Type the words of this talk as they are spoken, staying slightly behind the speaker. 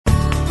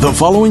The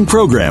following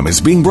program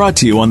is being brought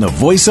to you on the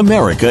Voice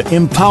America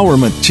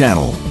Empowerment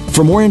Channel.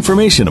 For more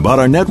information about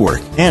our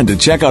network and to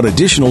check out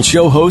additional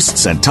show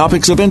hosts and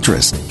topics of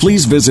interest,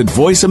 please visit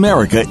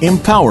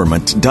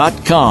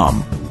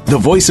voiceamericaempowerment.com. The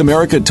Voice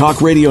America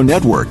Talk Radio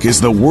Network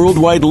is the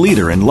worldwide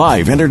leader in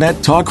live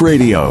Internet talk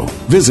radio.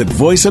 Visit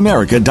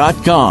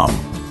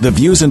voiceamerica.com. The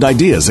views and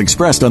ideas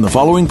expressed on the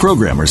following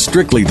program are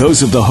strictly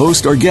those of the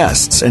host or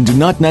guests and do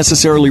not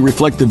necessarily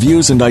reflect the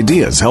views and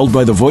ideas held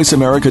by the Voice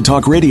America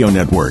Talk Radio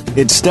Network,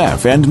 its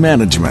staff, and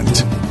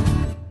management.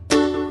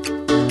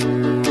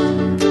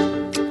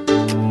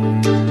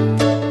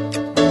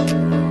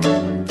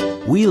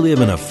 We live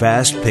in a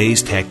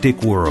fast-paced,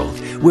 hectic world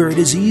where it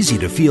is easy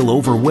to feel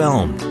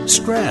overwhelmed,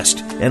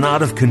 stressed, and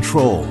out of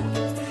control.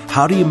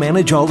 How do you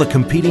manage all the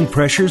competing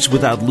pressures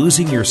without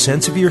losing your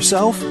sense of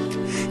yourself?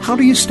 How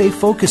do you stay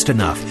focused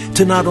enough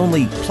to not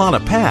only plot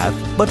a path,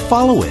 but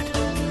follow it?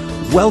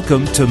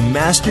 Welcome to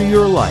Master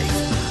Your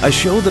Life, a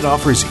show that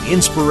offers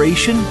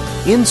inspiration,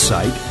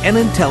 insight, and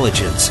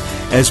intelligence,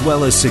 as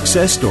well as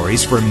success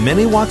stories from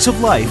many walks of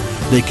life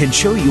that can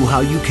show you how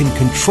you can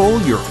control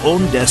your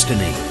own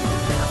destiny.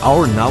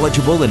 Our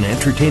knowledgeable and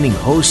entertaining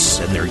hosts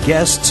and their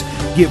guests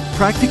give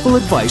practical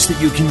advice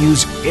that you can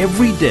use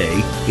every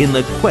day in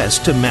the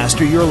quest to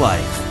master your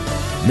life.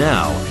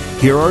 Now,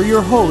 here are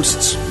your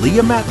hosts,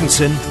 Leah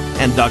Mattinson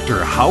and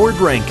Dr. Howard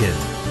Rankin.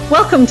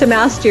 Welcome to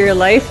Master Your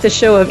Life, the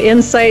show of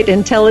insight,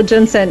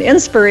 intelligence, and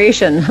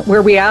inspiration,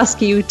 where we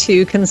ask you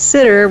to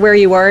consider where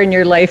you are in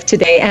your life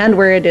today and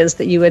where it is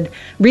that you would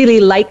really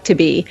like to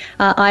be.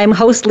 I'm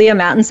host Leah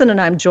Mattinson, and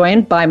I'm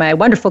joined by my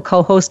wonderful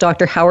co-host,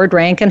 Dr. Howard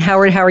Rankin.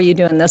 Howard, how are you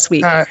doing this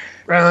week? I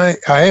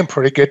am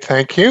pretty good,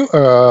 thank you.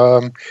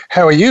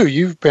 How are you?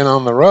 You've been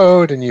on the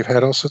road, and you've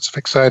had all sorts of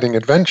exciting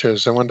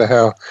adventures. I wonder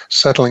how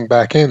settling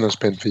back in has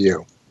been for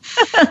you.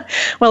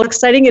 Well,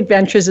 exciting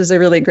adventures is a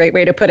really great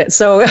way to put it.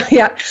 So,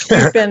 yeah,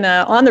 we've been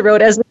on the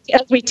road as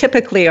we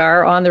typically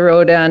are on the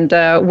road and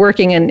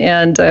working and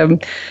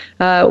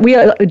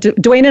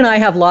Dwayne and I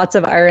have lots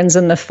of irons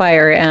in the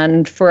fire.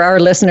 And for our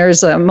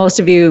listeners, most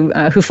of you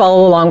who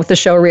follow along with the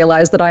show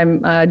realize that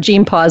I'm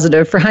gene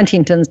positive for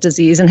Huntington's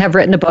disease and have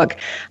written a book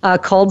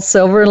called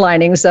Silver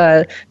Linings,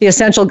 The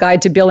Essential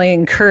Guide to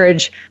Building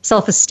Courage,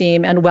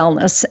 Self-Esteem, and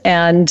Wellness.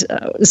 And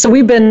so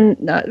we've been,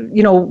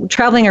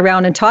 traveling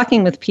around and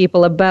talking with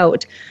people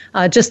about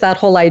just that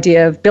whole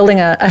idea of building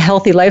a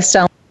healthy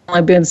lifestyle.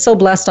 I've been so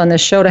blessed on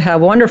this show to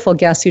have wonderful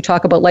guests who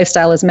talk about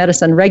lifestyle as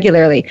medicine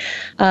regularly.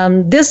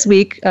 This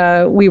week,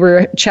 we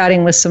were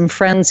chatting with some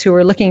friends who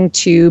were looking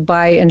to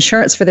buy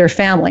insurance for their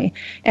family.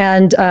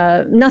 And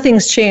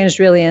nothing's changed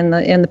really in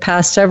the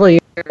past several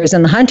years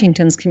in the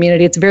Huntington's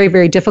community. It's very,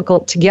 very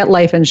difficult to get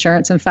life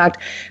insurance. In fact,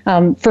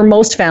 for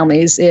most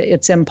families,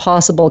 it's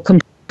impossible,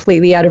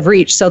 completely out of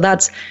reach. So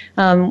that's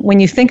when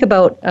you think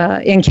about,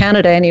 in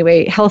Canada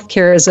anyway,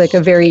 healthcare is like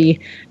a very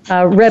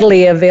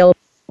readily available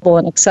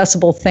and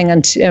accessible thing,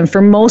 and for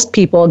most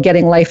people,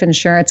 getting life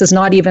insurance is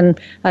not even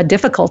a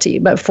difficulty.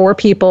 But for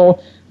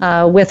people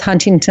with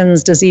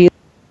Huntington's disease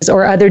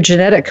or other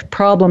genetic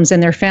problems in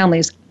their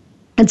families,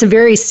 it's a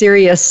very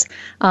serious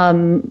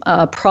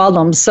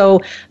problem.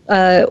 So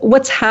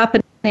what's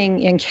happening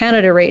in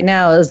Canada right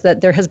now is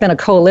that there has been a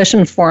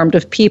coalition formed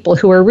of people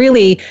who are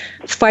really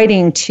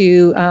fighting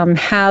to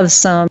have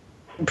some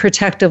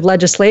protective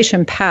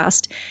legislation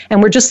passed.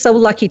 And we're just so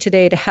lucky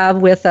today to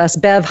have with us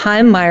Bev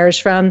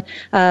Heimeyers from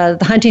the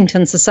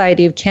Huntington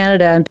Society of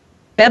Canada. And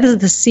Bev is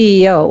the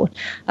CEO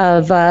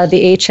of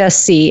the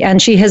HSC,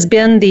 and she has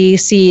been the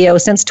CEO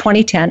since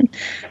 2010.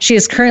 She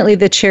is currently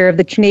the chair of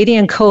the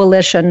Canadian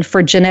Coalition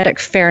for Genetic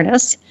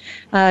Fairness.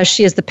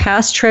 She is the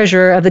past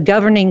treasurer of the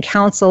Governing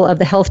Council of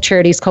the Health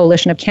Charities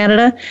Coalition of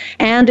Canada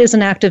and is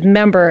an active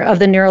member of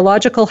the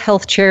Neurological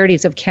Health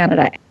Charities of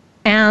Canada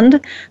and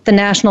the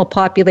National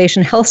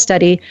Population Health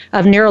Study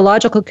of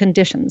Neurological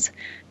Conditions.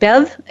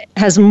 Bev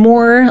has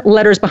more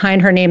letters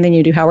behind her name than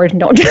you do, Howard.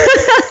 No,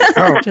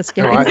 just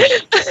kidding. No,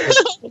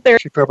 there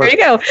you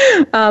go.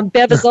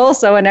 Bev is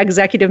also an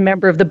executive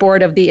member of the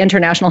board of the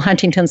International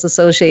Huntington's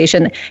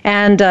Association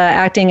and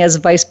acting as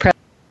vice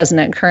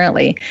president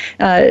currently.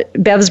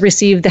 Bev's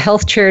received the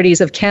Health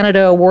Charities of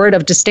Canada Award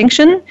of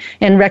Distinction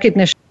in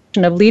recognition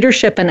of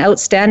leadership and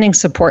outstanding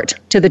support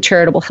to the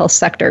charitable health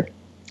sector.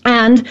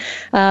 And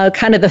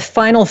kind of the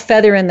final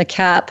feather in the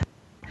cap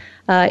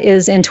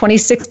is in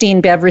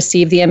 2016, Bev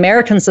received the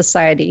American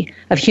Society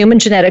of Human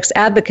Genetics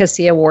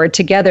Advocacy Award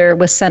together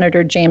with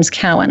Senator James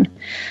Cowan.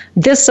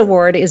 This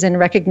award is in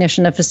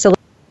recognition of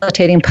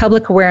facilitating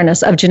public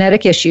awareness of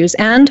genetic issues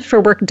and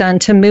for work done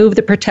to move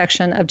the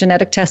protection of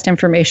genetic test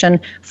information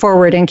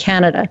forward in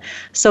Canada.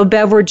 So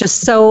Bev, we're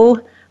just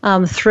so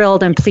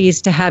thrilled and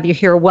pleased to have you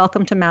here.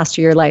 Welcome to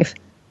Master Your Life.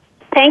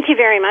 Thank you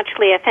very much,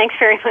 Leah. Thanks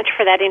very much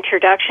for that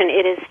introduction.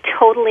 It is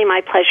totally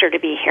my pleasure to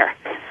be here.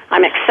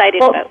 I'm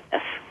excited about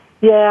this.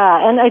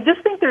 Yeah, and I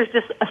just think there's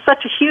just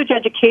such a huge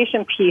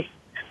education piece.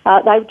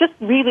 I would just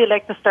really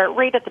like to start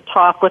right at the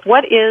top with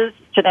what is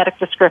genetic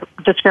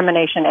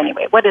discrimination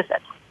anyway? What is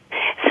it?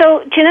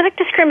 So genetic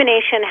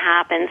discrimination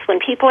happens when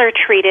people are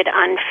treated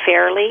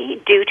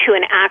unfairly due to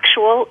an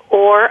actual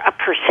or a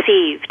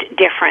perceived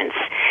difference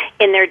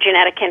in their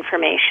genetic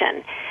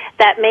information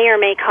that may or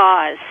may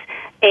cause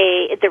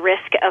the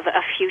risk of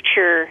a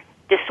future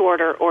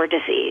disorder or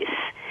disease.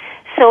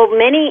 So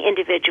many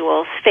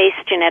individuals face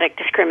genetic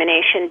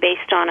discrimination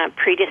based on a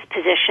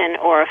predisposition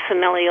or a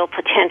familial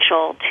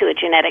potential to a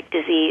genetic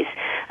disease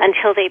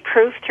until they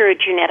prove through a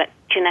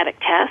genetic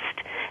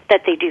test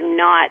that they do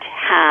not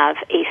have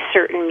a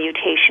certain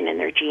mutation in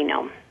their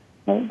genome.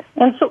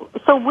 And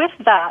so with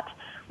that,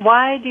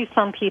 why do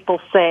some people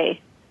say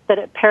that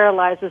it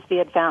paralyzes the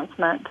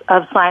advancement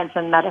of science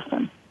and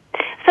medicine?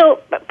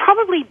 So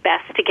probably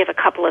best to give a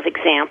couple of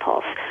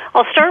examples.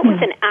 I'll start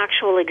with an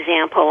actual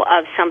example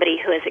of somebody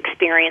who has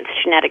experienced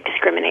genetic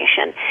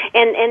discrimination,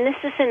 and this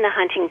is in the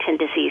Huntington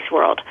disease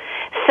world.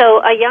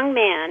 So a young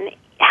man,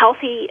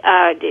 healthy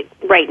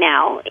right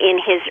now, in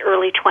his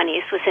early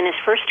 20s, was in his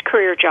first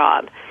career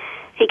job.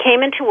 He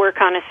came into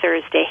work on a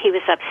Thursday. He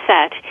was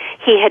upset.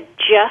 He had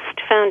just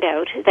found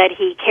out that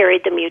he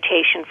carried the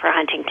mutation for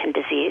Huntington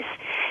disease.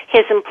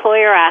 His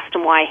employer asked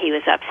him why he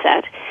was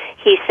upset.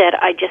 He said,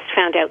 "I just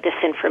found out this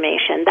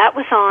information." That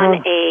was on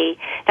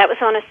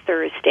a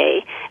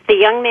Thursday. The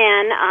young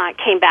man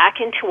came back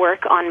into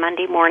work on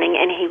Monday morning,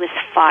 and he was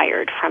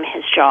fired from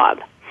his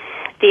job.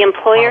 The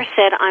employer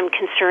said, "I'm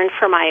concerned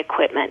for my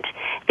equipment."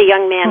 The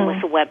young man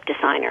was a web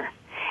designer.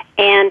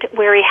 And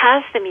where he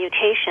has the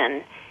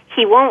mutation,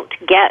 he won't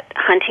get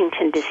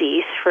Huntington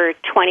disease for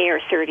 20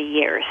 or 30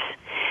 years.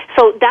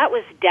 So that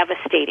was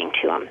devastating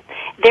to him.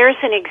 There's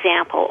an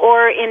example.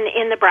 Or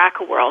in the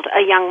BRCA world,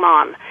 a young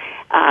mom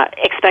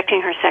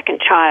expecting her second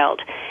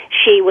child.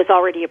 She was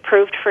already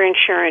approved for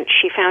insurance.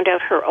 She found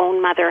out her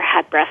own mother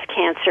had breast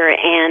cancer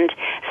and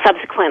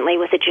subsequently,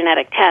 with a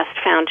genetic test,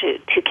 found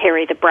to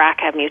carry the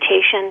BRCA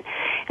mutation.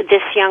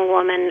 This young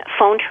woman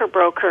phoned her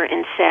broker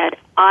and said,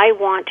 "I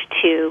want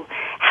to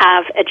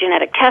have a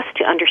genetic test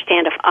to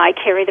understand if I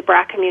carry the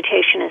BRCA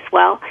mutation as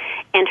well,"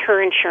 and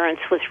her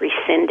insurance was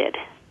rescinded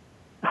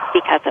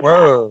because of that.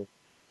 Whoa.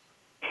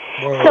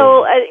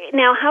 So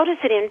now, how does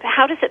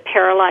it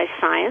paralyze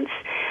science?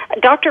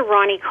 Dr.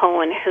 Ronnie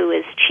Cohen, who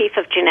is chief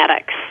of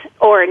genetics,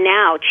 or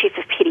now chief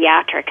of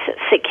pediatrics at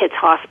Sick Kids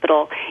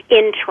Hospital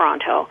in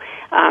Toronto,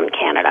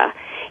 Canada,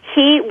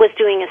 he was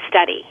doing a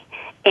study,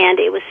 and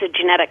it was a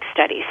genetic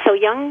study. So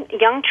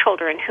young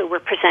children who were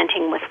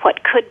presenting with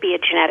what could be a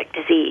genetic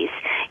disease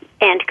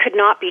and could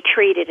not be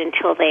treated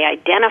until they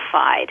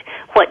identified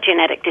what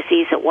genetic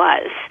disease it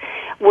was,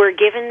 were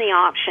given the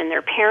option,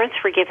 their parents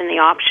were given the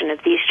option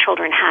of these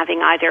children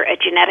having either a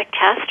genetic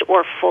test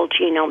or full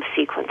genome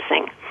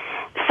sequencing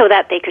so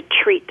that they could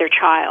treat their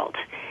child.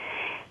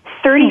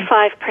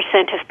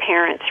 35% of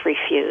parents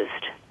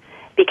refused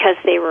because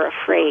they were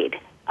afraid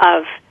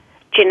of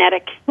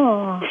genetic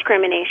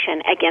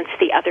discrimination against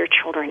the other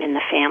children in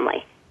the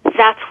family.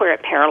 That's where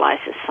it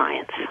paralyzes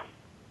science.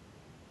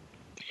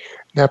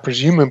 Now,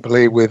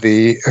 presumably with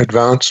the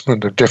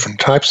advancement of different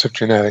types of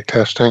genetic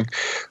testing,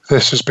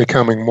 this is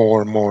becoming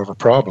more and more of a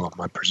problem,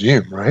 I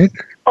presume, right?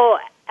 Oh,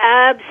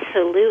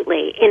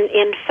 absolutely.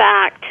 In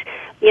fact,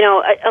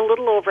 a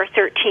little over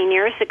 13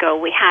 years ago,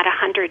 we had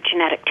 100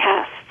 genetic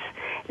tests.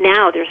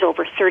 Now there's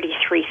over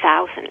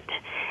 33,000.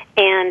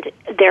 And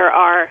there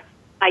are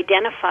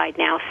identified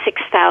now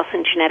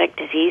 6,000 genetic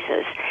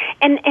diseases.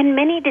 And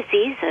many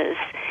diseases,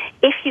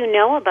 if you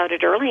know about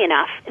it early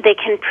enough, they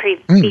can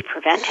be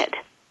prevented.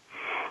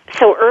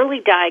 So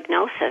early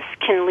diagnosis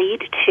can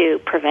lead to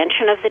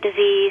prevention of the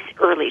disease,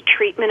 early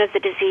treatment of the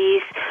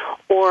disease,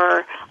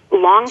 or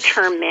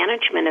long-term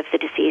management of the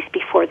disease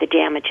before the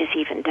damage is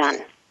even done.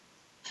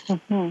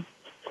 Mm-hmm.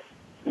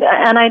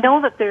 And I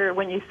know that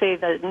when you say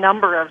the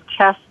number of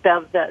tests,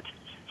 that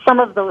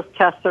some of those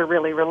tests are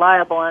really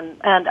reliable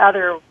and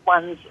other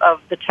ones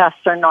of the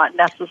tests are not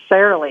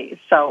necessarily.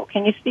 So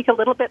can you speak a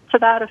little bit to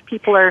that if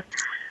people are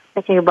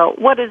thinking about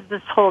what is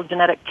this whole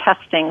genetic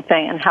testing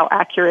thing and how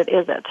accurate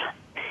is it?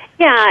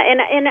 Yeah,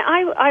 and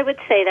I would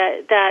say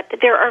that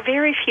there are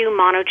very few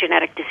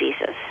monogenetic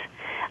diseases.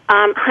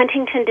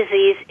 Huntington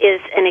disease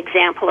is an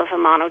example of a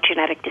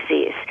monogenetic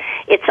disease.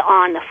 It's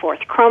on the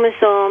 4th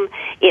chromosome.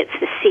 It's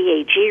the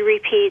CAG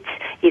repeats.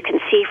 You can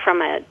see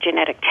from a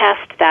genetic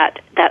test that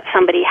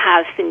somebody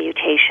has the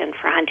mutation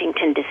for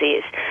Huntington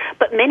disease.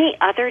 But many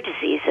other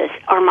diseases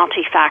are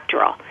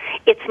multifactorial.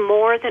 It's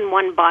more than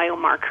one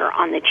biomarker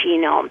on the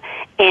genome.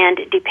 And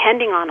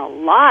depending on a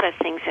lot of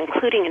things,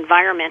 including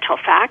environmental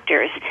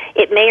factors,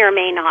 it may or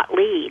may not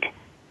lead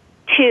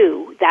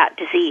to that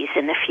disease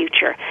in the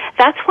future.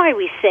 That's why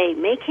we say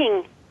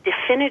making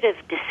definitive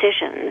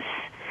decisions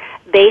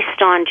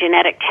based on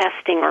genetic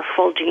testing or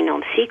full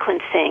genome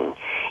sequencing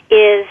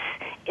is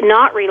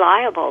not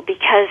reliable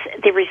because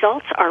the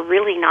results are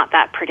really not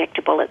that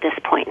predictable at this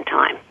point in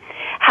time.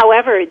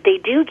 However, they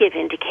do give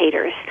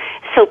indicators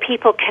so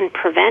people can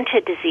prevent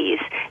a disease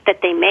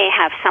that they may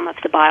have some of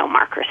the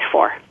biomarkers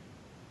for.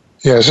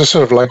 Yeah, it's just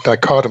sort of like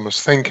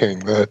dichotomous thinking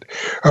that,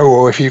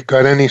 if you've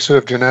got any sort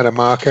of genetic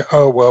marker,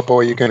 well,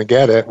 boy, you're going to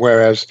get it.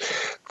 Whereas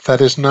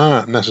that is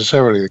not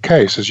necessarily the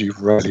case, as you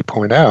rightly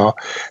point out.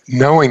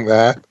 Knowing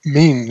that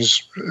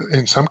means,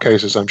 in some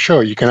cases, I'm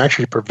sure, you can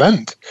actually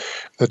prevent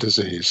the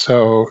disease.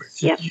 So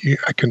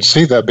I can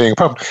see that being a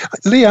problem.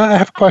 Leah, I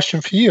have a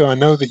question for you. I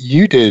know that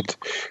you did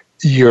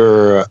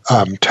your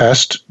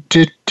test.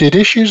 Did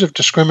issues of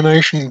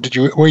discrimination,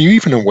 were you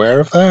even aware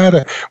of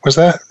that? Was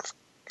that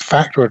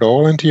factor at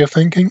all into your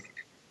thinking?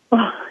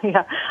 Well,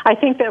 yeah, I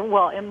think that,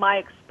 well, in my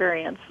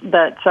experience,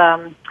 that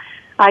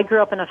I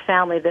grew up in a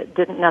family that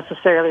didn't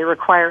necessarily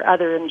require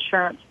other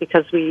insurance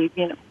because I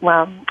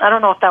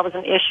don't know if that was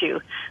an issue.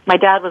 My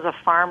dad was a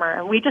farmer,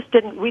 and we just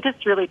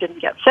really didn't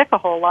get sick a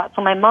whole lot.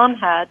 So my mom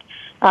had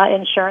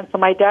insurance, so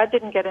my dad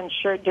did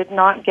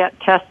not get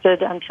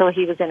tested until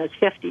he was in his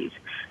 50s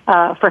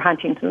for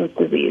Huntington's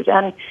disease,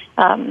 and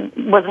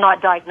was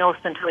not diagnosed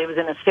until he was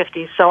in his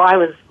 50s. So I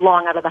was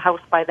long out of the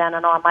house by then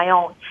and on my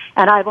own.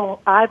 And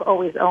I've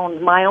always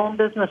owned my own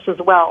business as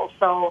well.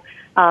 So,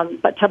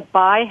 but to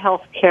buy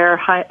health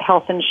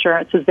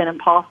insurance has been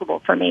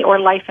impossible for me, or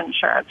life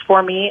insurance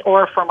for me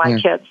or for my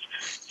kids.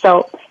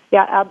 So,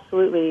 yeah,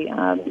 absolutely.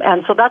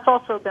 And so that's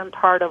also been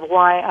part of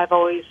why I've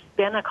always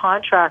been a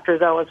contractor,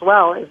 though, as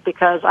well, is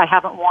because I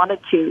haven't wanted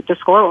to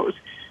disclose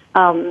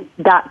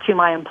that to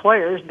my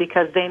employers,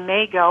 because they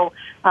may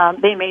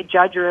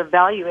judge or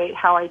evaluate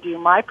how I do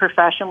my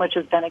profession, which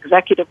has been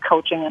executive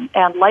coaching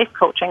and life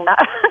coaching.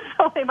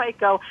 So they might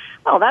go,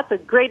 "Oh, that's a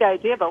great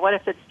idea, but what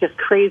if it's just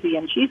crazy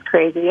and she's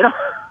crazy?" You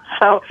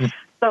know.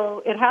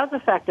 So it has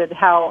affected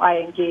how I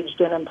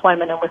engaged in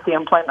employment and with the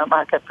employment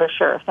market, for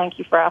sure. Thank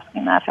you for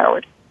asking that,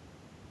 Howard.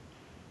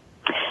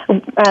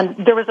 And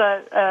there was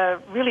a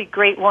really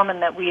great woman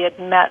that we had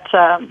met,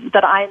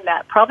 that I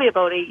met probably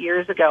about 8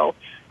 years ago,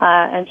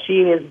 and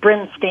she is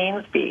Bryn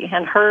Stainsby,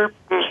 and her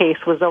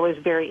case was always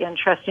very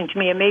interesting to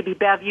me. And maybe,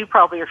 Bev, you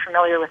probably are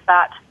familiar with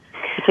that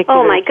particular case.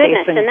 Oh, my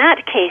goodness, and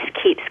that case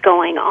keeps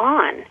going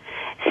on.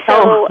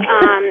 So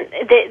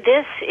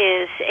this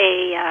is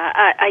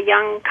a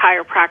young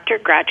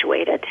chiropractor,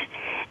 graduated,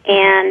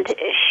 and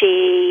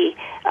she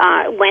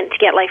went to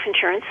get life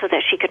insurance so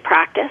that she could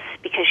practice,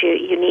 because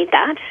you need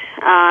that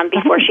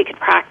before she could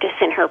practice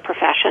in her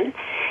profession.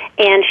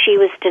 And she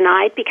was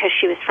denied because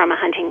she was from a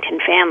Huntington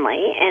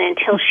family, and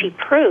until she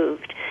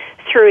proved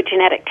through a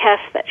genetic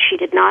test that she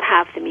did not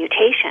have the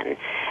mutation,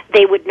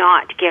 they would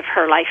not give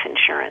her life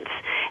insurance.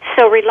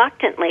 So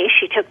reluctantly,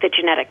 she took the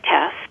genetic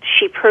test.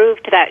 She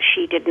proved that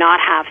she did not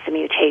have the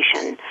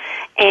mutation,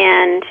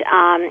 and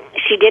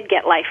she did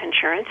get life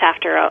insurance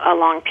after a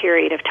long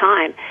period of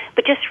time.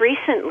 But just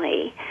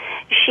recently,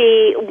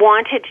 she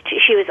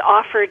was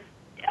offered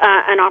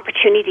an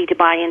opportunity to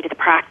buy into the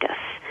practice.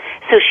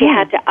 So she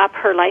had to up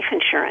her life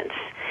insurance.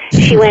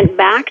 She went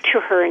back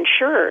to her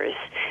insurers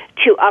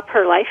to up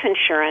her life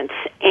insurance,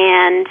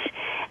 and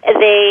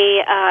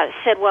they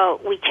said,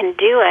 "Well, we can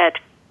do it,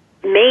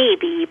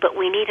 maybe, but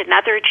we need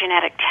another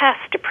genetic test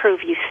to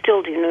prove you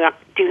still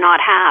do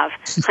not have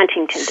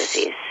Huntington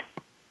disease,"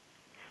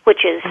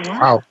 which is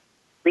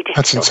ridiculous.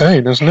 That's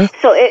insane, isn't it?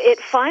 So it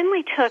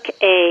finally took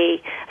a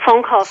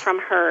phone call from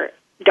her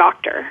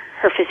doctor,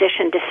 her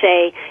physician, to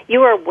say,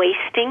 "You are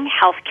wasting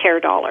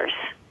healthcare dollars.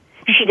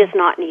 She does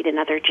not need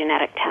another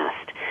genetic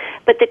test."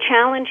 But the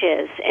challenge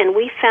is, and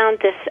we found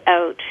this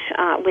out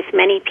with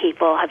many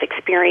people have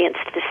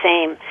experienced the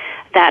same,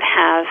 that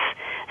have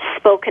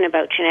spoken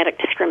about genetic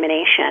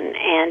discrimination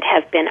and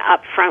have been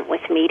upfront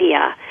with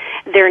media,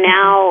 they're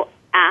now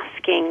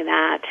asking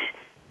that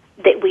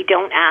we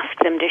don't ask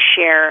them to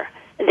share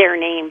their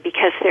name,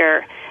 because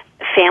their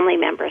family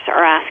members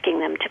are asking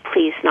them to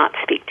please not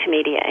speak to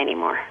media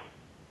anymore.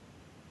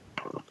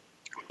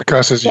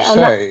 Because, as you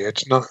say,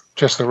 it's not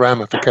just the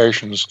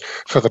ramifications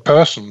for the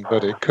person,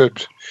 but it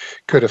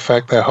could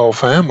affect their whole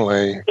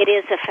family. It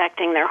is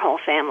affecting their whole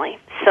family.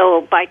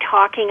 So by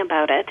talking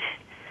about it,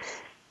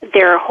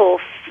 their whole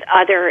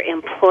other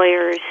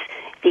employers,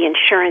 the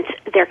insurance,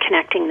 they're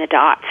connecting the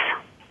dots,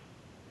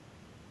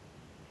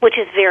 which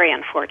is very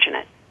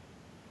unfortunate.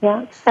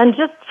 Yeah, and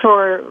just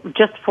for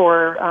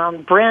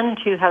Bryn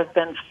to have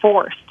been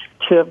forced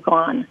to have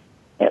gone,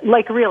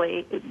 like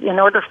really, in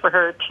order for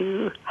her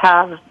to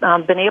have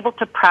been able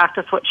to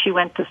practice what she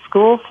went to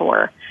school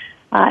for.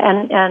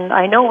 And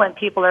I know when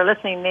people are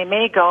listening, they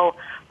may go,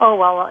 "Oh,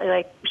 well,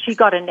 like she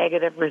got a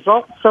negative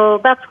result, so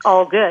that's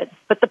all good."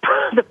 But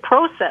the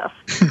process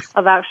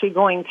of actually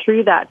going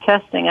through that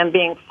testing and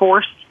being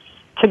forced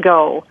to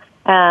go,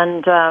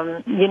 and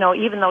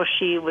even though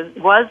she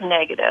was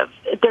negative,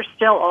 there's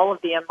still all of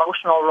the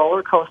emotional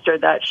roller coaster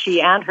that she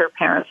and her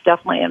parents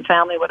definitely and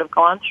family would have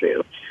gone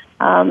through.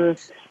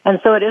 And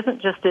so it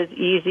isn't just as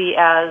easy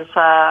as,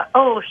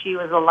 she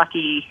was a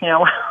lucky,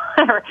 No,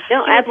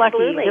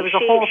 absolutely. There was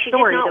a whole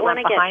story that went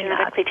behind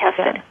that. She did not want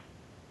to get genetically tested.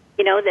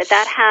 Yeah.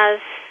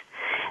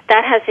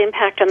 That has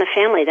impact on the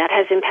family. That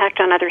has impact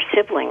on other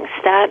siblings.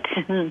 That,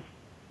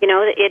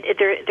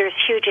 there's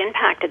huge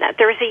impact in that.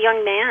 There was a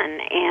young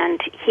man,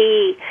 and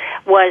he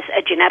was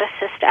a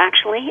geneticist,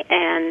 actually,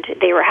 and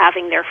they were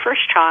having their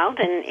first child,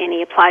 and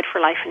he applied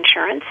for life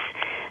insurance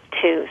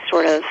to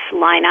sort of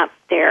line up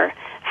their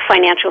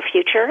financial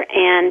future,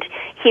 and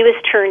he was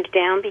turned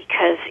down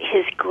because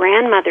his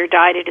grandmother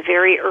died at a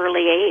very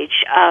early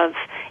age of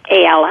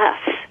ALS.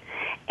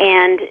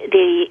 And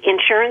the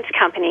insurance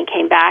company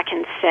came back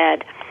and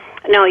said,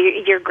 no,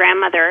 your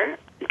grandmother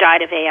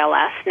died of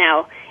ALS.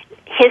 Now,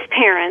 his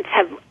parents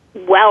have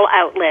well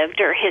outlived,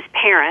 or his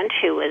parent,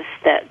 who was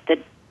the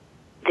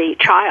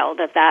child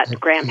of that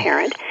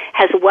grandparent,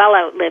 has well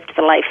outlived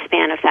the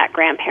lifespan of that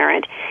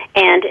grandparent,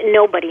 and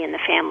nobody in the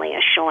family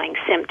is showing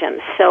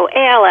symptoms. So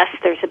ALS,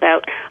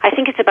 I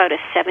think it's about a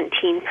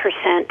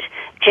 17%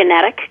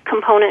 genetic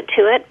component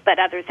to it, but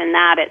other than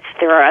that, it's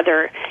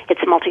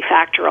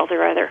multifactorial.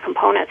 There are other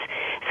components.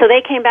 So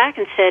they came back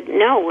and said,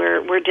 no,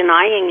 we're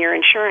denying your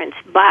insurance,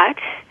 but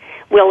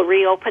we'll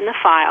reopen the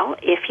file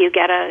if you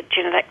get a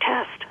genetic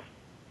test.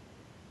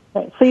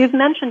 So you've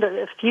mentioned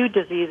a few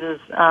diseases,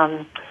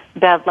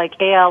 Bev, like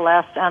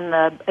ALS and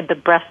the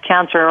breast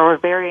cancer or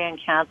ovarian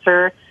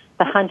cancer,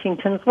 the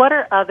Huntington's. What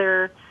are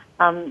other,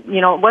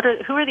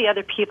 who are the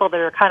other people that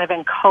are kind of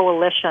in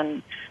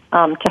coalition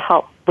to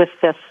help with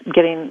this,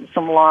 getting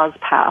some laws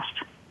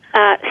passed?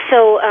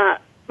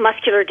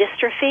 Muscular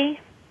dystrophy,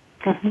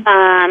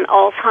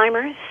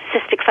 Alzheimer's,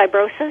 cystic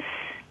fibrosis.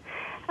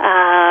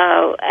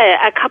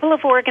 A couple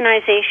of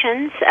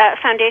organizations,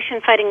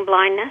 Foundation Fighting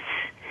Blindness,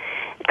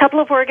 a couple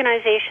of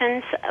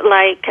organizations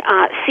like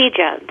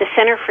CIJA, the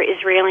Center for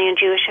Israeli and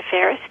Jewish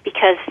Affairs,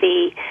 because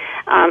the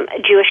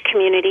Jewish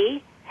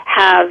community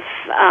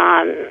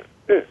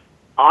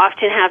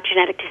often have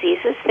genetic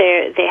diseases.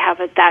 They have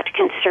that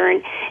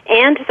concern,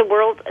 and the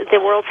World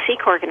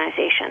Sikh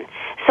Organization.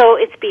 So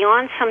it's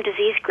beyond some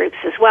disease groups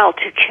as well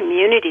to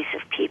communities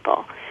of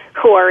people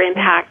who are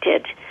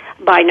impacted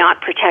by not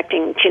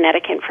protecting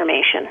genetic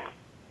information.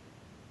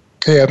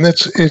 Yeah, and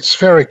it's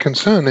very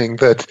concerning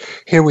that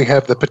here we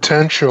have the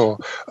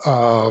potential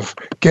of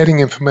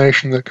getting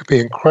information that could be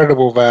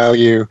incredible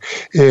value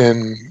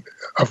in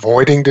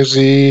avoiding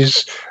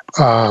disease,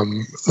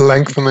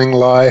 lengthening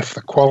life,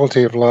 the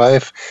quality of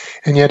life,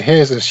 and yet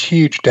here's this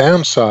huge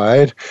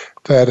downside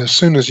that as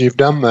soon as you've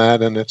done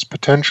that and it's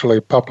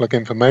potentially public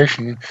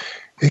information,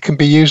 it can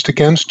be used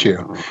against you.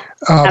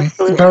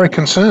 Very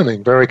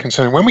concerning, very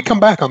concerning. When we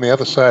come back on the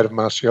other side of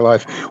Master Your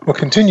Life, we'll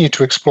continue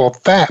to explore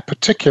that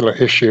particular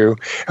issue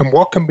and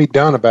what can be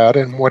done about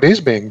it and what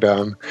is being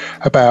done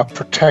about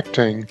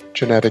protecting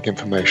genetic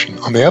information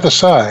on the other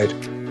side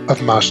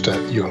of Master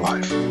Your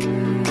Life.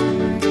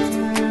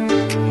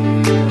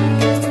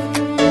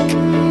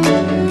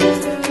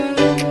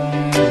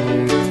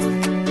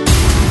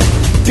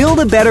 Build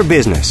a better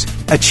business.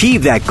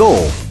 Achieve that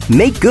goal.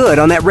 Make good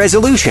on that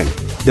resolution.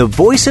 The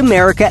Voice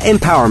America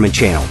Empowerment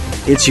Channel.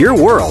 It's your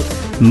world.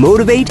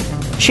 Motivate,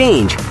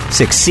 change,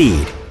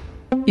 succeed.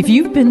 If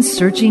you've been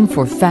searching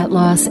for fat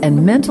loss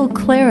and mental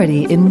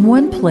clarity in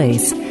one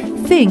place,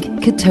 think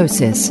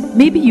ketosis.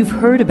 Maybe you've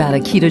heard about a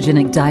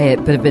ketogenic diet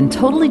but have been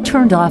totally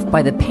turned off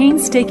by the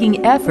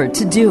painstaking effort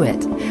to do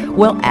it.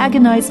 Well,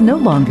 agonize no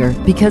longer,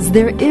 because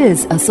there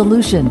is a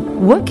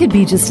solution. What could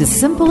be just as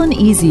simple and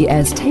easy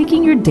as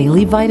taking your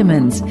daily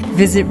vitamins?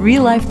 Visit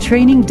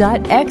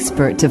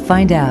reallifetraining.expert to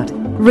find out.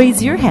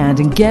 Raise your hand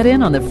and get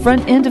in on the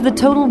front end of the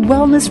total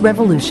wellness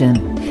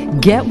revolution.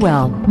 Get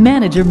well,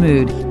 manage your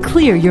mood,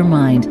 clear your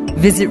mind.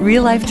 Visit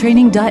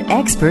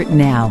reallifetraining.expert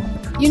now.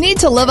 You need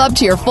to live up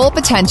to your full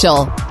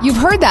potential. You've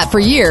heard that for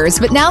years,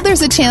 but now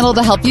there's a channel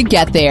to help you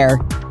get there.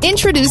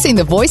 Introducing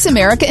the Voice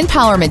America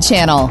Empowerment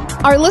Channel.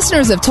 Our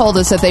listeners have told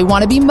us that they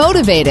want to be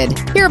motivated,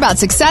 hear about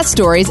success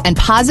stories, and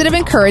positive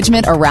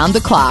encouragement around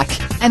the clock.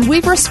 And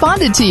we've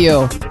responded to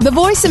you. The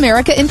Voice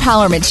America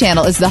Empowerment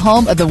Channel is the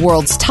home of the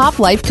world's top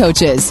life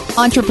coaches,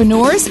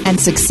 entrepreneurs, and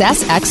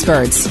success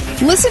experts.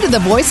 Listen to the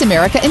Voice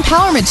America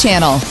Empowerment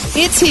Channel.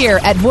 It's here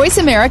at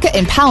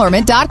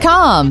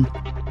voiceamericaempowerment.com.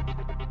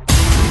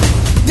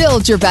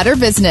 Build your better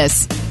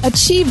business.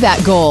 Achieve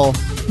that goal.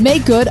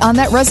 Make good on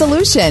that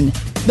resolution.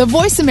 The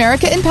Voice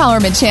America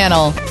Empowerment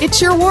Channel. It's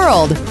your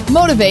world.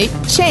 Motivate,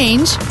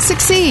 change,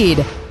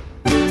 succeed.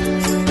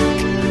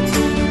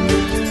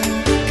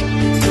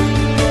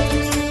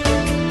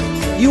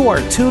 You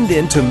are tuned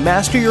in to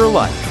Master Your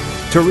Life.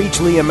 To reach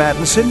Leah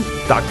Mattinson,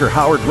 Dr.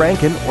 Howard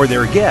Rankin, or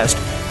their guest,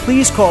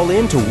 please call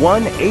in to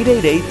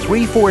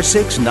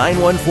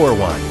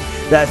 1-888-346-9141.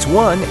 That's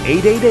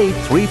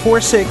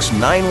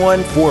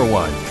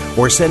 1-888-346-9141.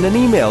 Or send an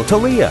email to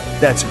Leah,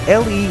 that's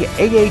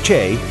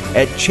Leaha,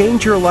 at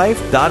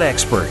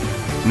changeyourlife.expert.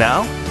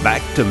 Now,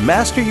 back to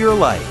Master Your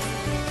Life.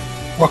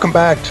 Welcome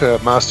back to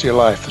Master Your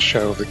Life, the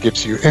show that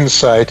gives you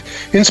insight,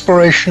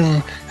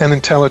 inspiration, and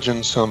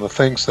intelligence on the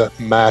things that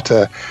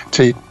matter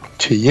to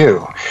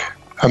you.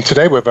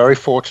 Today we're very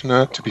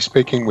fortunate to be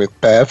speaking with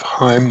Bev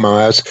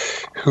Heim-Myers,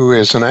 who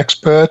is an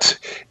expert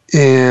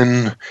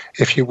in,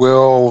 if you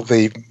will,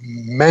 the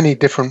many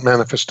different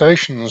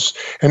manifestations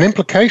and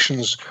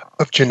implications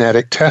of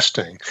genetic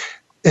testing.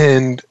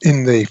 And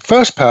in the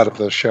first part of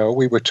the show,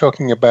 we were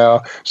talking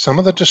about some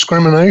of the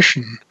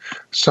discrimination,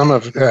 some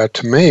of,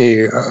 to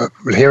me,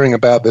 hearing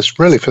about this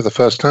really for the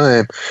first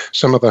time,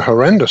 some of the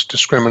horrendous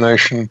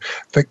discrimination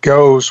that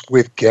goes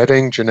with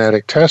getting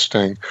genetic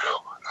testing.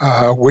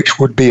 which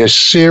would be a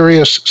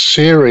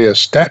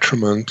serious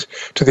detriment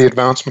to the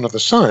advancement of the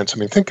science. I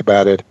mean, think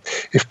about it.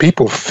 If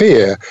people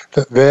fear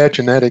that their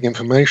genetic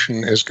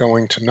information is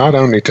going to not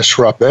only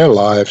disrupt their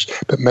lives,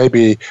 but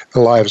maybe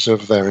the lives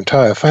of their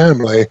entire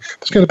family,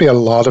 there's going to be a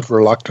lot of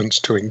reluctance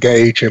to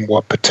engage in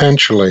what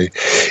potentially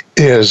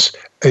is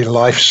a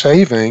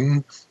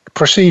life-saving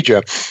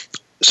procedure.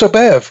 So,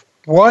 Bev,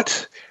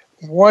 what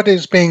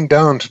is being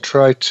done to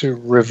try to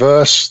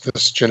reverse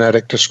this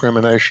genetic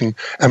discrimination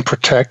and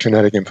protect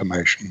genetic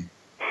information?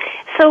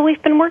 So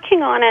we've been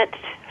working on it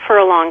for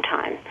a long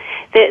time.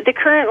 The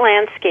current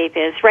landscape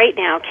is, right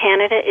now,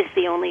 Canada is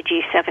the only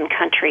G7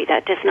 country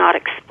that does not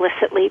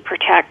explicitly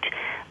protect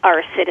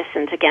our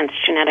citizens against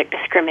genetic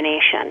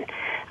discrimination.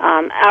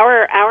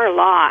 Our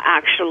law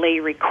actually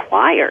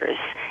requires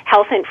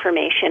health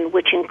information,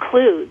 which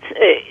includes,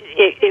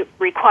 it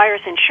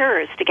requires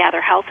insurers to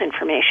gather health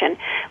information,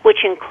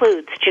 which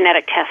includes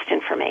genetic test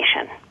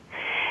information.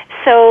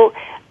 So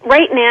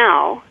right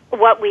now,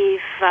 what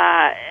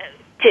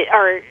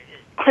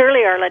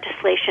clearly our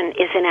legislation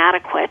is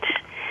inadequate,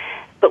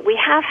 but we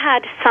have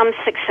had some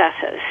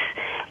successes.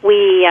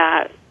 We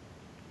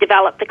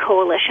developed the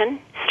coalition,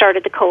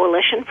 started the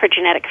Coalition for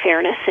Genetic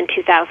Fairness in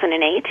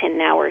 2008, and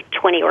now we're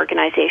 20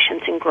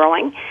 organizations and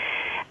growing.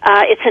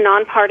 It's a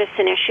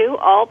nonpartisan issue.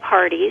 All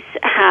parties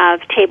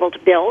have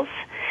tabled bills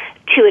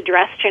to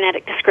address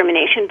genetic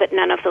discrimination, but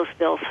none of those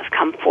bills have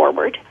come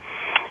forward.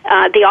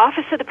 The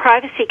Office of the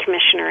Privacy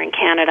Commissioner in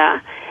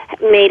Canada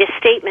made a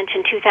statement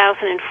in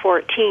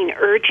 2014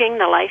 urging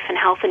the life and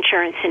health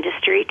insurance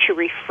industry to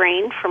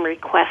refrain from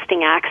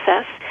requesting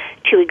access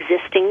to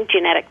existing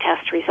genetic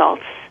test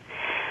results.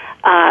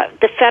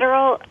 The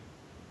federal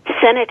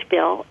Senate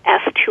bill,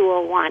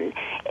 S-201,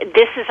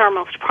 this is our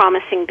most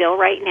promising bill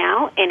right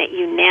now, and it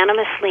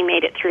unanimously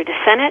made it through the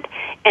Senate,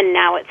 and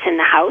now it's in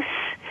the House.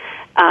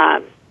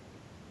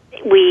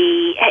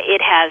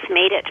 It has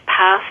made it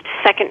past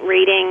second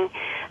reading.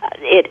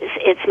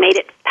 It's made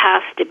it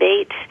past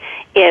debate.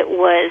 It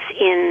was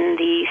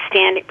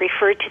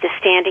referred to the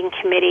Standing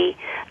Committee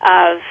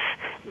of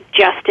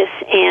Justice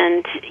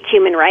and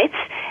Human Rights,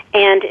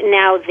 and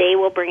now they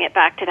will bring it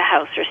back to the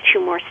House. There's 2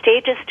 more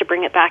stages to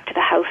bring it back to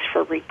the House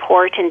for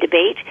report and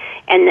debate,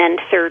 and then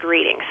third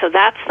reading. So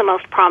that's the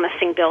most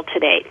promising bill to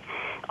date.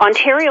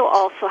 Ontario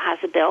also has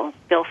a bill,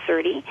 Bill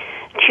 30,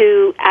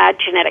 to add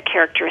genetic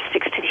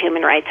characteristics to the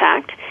Human Rights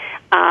Act.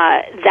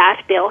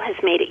 That bill has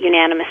made it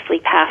unanimously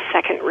past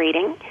second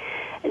reading.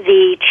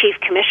 The Chief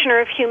Commissioner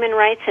of Human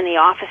Rights and the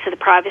Office of the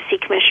Privacy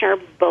Commissioner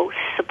both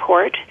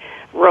support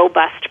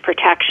robust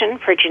protection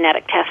for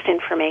genetic test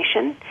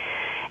information.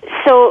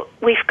 So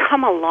we've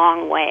come a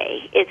long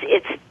way.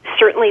 It's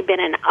certainly been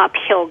an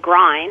uphill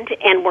grind,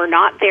 and we're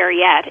not there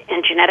yet,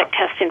 and genetic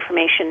test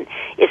information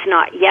is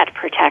not yet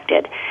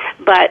protected.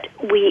 But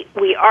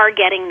we are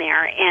getting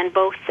there, and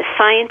both the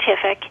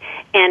scientific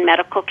and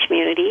medical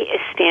community is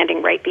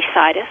standing right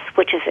beside us,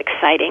 which is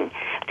exciting.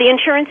 The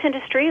insurance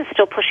industry is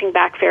still pushing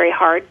back very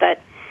hard,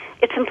 but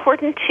it's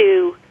important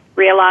to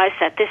realize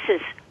that this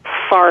is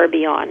far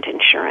beyond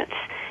insurance.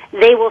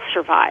 They will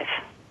survive.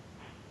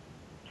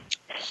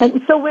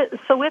 And so with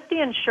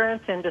the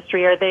insurance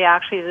industry, are they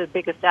actually the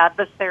biggest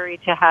adversary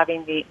to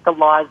having the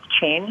laws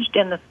changed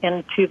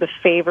into the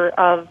favor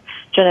of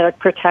genetic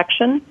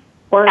protection,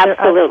 or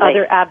are there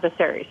other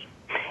adversaries?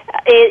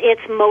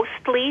 It's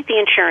mostly the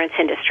insurance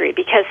industry,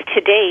 because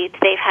to date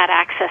they've had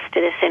access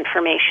to this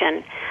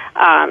information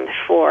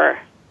for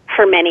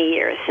many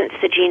years, since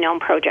the Genome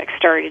Project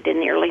started in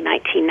the early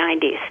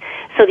 1990s.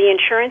 So the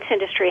insurance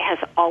industry has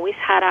always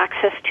had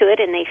access to it,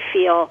 and they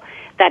feel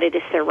that it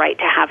is their right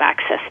to have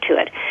access to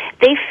it.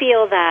 They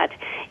feel that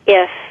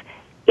if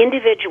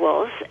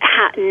individuals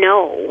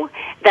know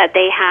that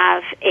they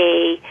have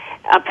a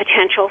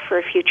potential for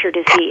a future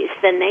disease,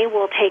 then they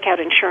will take out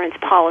insurance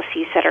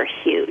policies that are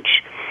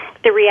huge.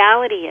 The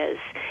reality is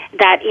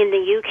that in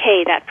the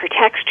UK, that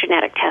protects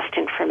genetic test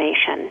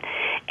information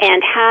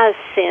and has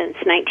since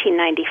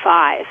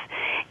 1995.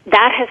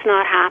 That has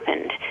not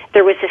happened.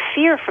 There was a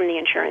fear from the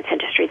insurance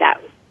industry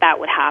that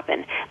would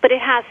happen, but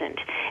it hasn't.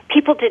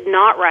 People did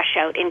not rush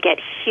out and get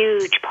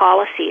huge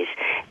policies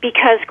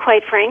because,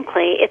 quite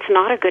frankly, it's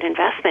not a good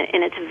investment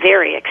and it's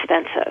very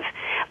expensive.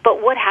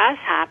 But what has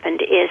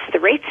happened is the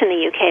rates in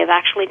the UK have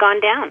actually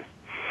gone down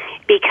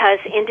because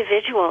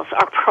individuals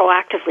are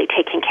proactively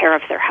taking care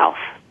of their health.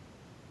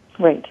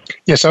 Right.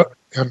 Yes, I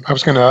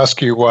was going to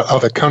ask you what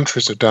other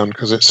countries have done,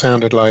 because it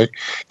sounded like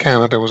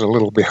Canada was a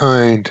little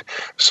behind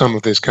some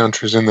of these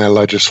countries in their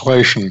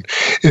legislation.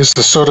 Is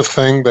the sort of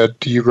thing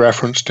that you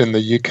referenced in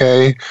the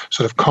UK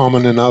sort of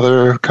common in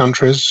other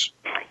countries?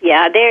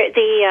 Yeah,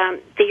 the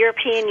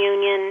European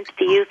Union,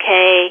 the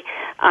UK,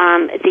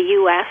 the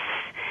US,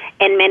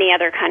 and many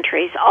other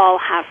countries all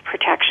have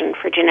protection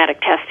for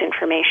genetic test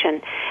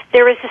information.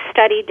 There was a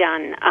study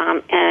done,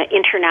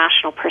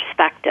 International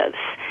Perspectives,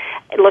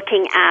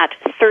 looking at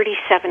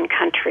 37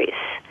 countries.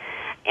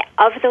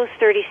 Of those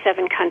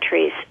 37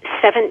 countries,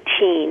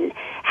 17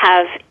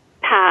 have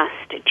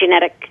passed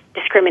genetic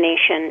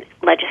discrimination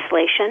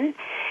legislation,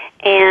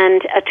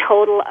 and a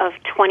total of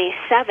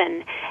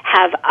 27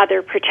 have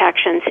other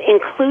protections,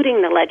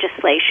 including the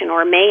legislation,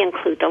 or may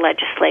include the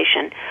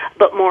legislation,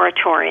 but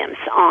moratoriums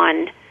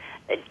on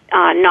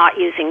not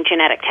using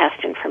genetic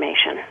test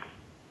information.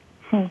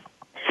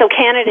 So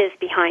Canada is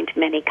behind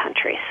many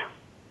countries.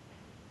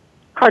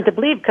 Hard to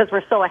believe because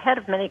we're so ahead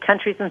of many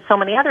countries in so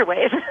many other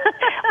ways.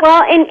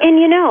 Well, and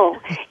you know,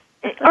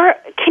 our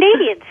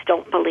Canadians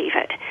don't believe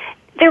it.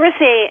 There was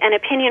an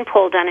opinion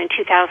poll done in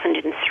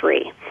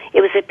 2003. It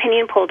was an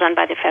opinion poll done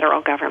by the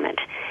federal government.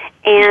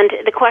 And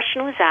the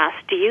question was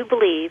asked, do you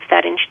believe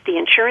that the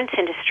insurance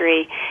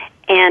industry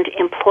and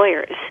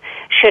employers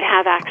should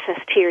have access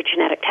to your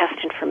genetic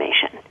test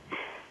information?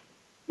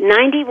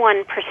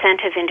 91%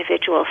 of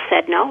individuals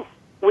said no.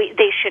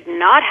 They should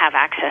not have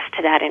access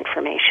to that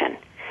information.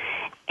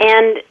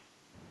 And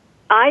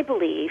I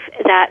believe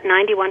that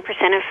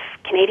 91% of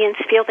Canadians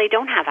feel they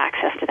don't have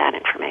access to that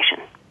information.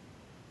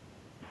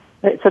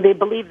 So they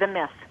believe the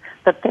myth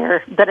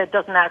that it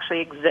doesn't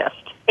actually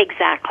exist.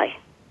 Exactly.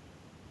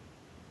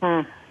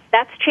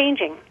 That's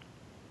changing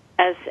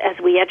as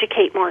we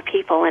educate more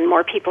people, and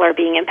more people are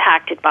being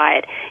impacted by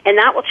it. And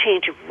that will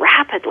change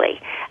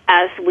rapidly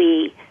as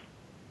we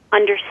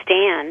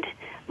understand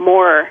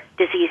more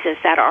diseases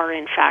that are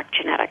in fact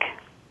genetic.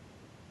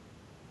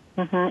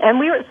 And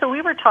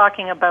we were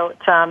talking about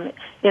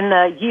in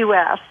the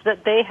U.S.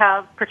 that they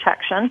have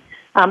protection,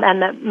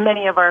 and that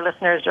many of our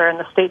listeners are in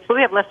the States. So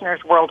we have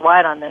listeners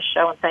worldwide on this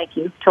show, and thank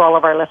you to all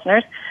of our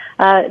listeners.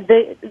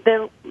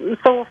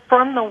 So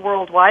from the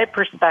worldwide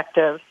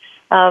perspective,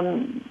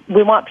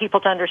 we want people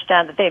to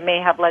understand that they may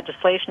have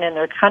legislation in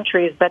their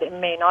countries, but it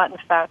may not, in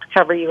fact,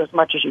 cover you as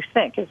much as you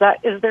think. Is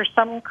there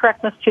some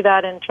correctness to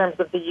that in terms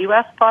of the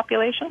U.S.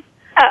 population?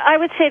 I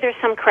would say there's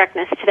some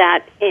correctness to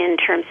that in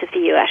terms of the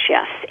U.S.,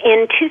 yes.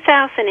 In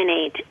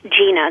 2008,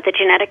 GINA, the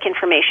Genetic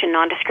Information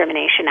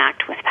Non-Discrimination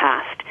Act, was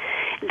passed.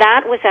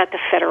 That was at the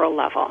federal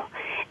level.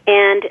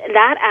 And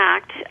that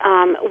act,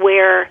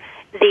 where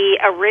the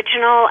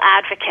original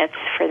advocates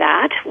for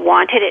that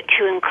wanted it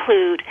to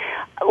include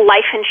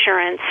life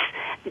insurance,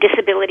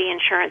 disability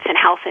insurance, and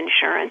health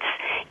insurance.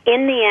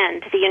 In the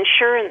end, the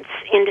insurance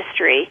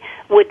industry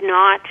would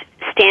not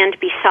stand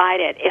beside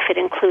it if it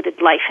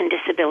included life and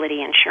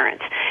disability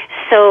insurance.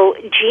 So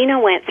GINA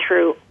went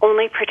through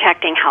only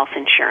protecting health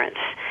insurance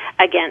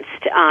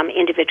against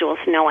individuals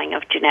knowing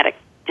of genetic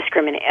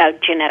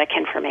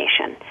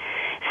information.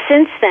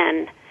 Since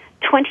then,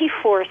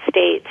 24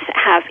 states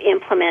have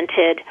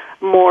implemented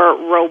more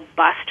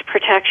robust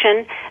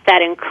protection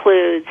that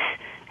includes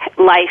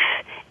life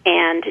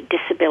and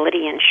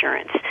disability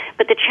insurance.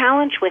 But the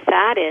challenge with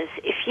that is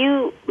if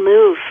you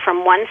move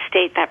from one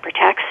state that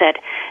protects it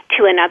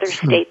to another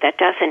state that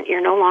doesn't,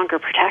 you're no longer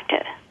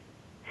protected.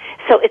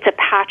 So it's a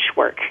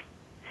patchwork,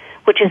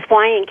 which is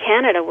why in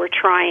Canada we're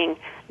trying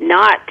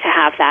not to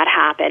have that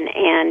happen.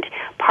 And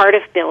part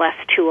of Bill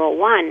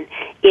S-201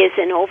 is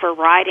an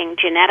overriding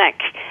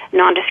Genetic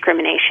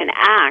Non-Discrimination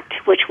Act,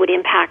 which would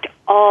impact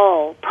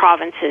all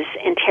provinces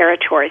and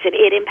territories.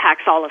 It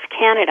impacts all of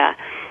Canada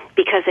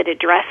because it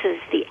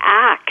addresses the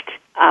act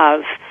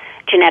of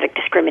genetic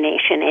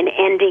discrimination and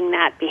ending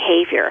that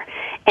behavior.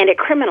 And it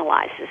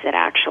criminalizes it,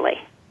 actually,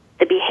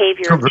 the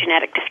behavior of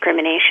genetic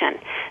discrimination.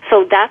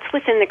 So that's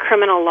within the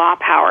criminal law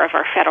power of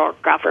our federal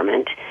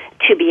government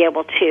to be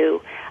able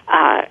to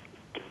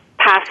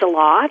pass a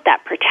law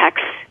that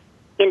protects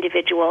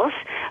individuals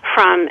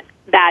from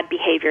bad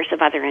behaviors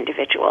of other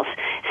individuals.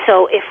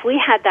 So if we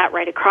had that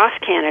right across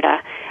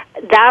Canada,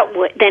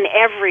 then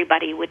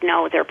everybody would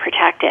know they're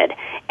protected.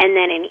 And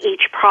then in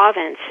each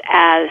province,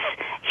 as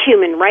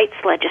human rights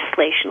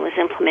legislation was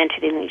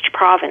implemented in each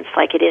province,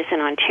 like it is in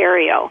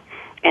Ontario,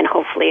 and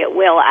hopefully it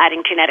will,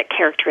 adding genetic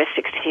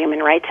characteristics to the Human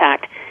Rights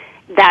Act,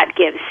 that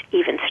gives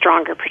even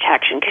stronger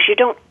protection, because you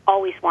don't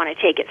always want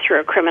to take it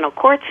through a criminal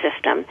court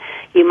system.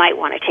 You might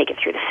want to take it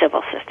through the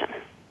civil system.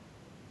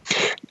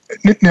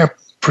 Now,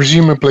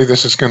 presumably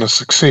this is going to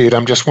succeed.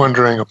 I'm just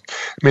wondering,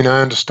 I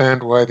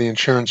understand why the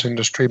insurance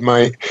industry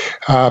might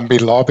be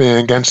lobbying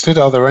against it.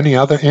 Are there any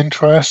other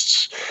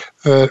interests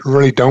that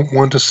really don't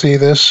want to see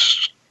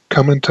this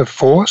come into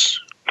force?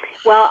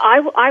 Well,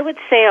 I would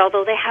say,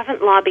 although they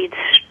haven't lobbied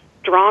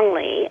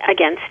strongly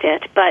against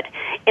it, but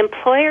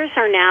employers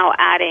are now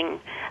adding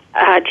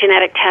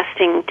genetic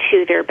testing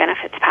to their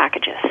benefits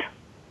packages.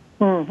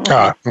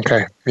 Mm-hmm.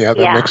 Okay. Yeah,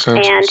 that makes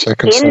sense. And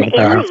in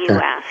the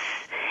U.S.,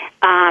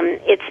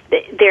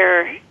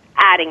 they're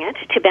adding it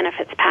to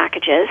benefits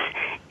packages,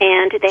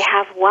 and they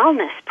have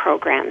wellness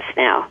programs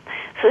now.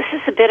 So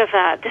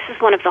this is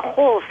one of the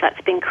holes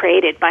that's been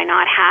created by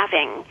not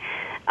having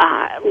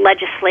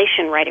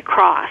legislation right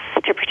across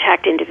to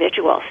protect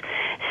individuals.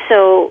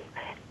 So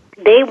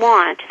they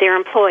want their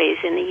employees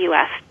in the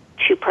U.S.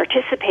 to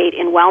participate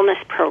in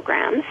wellness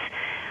programs,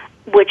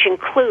 which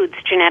includes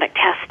genetic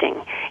testing.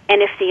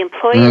 And if the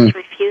employee is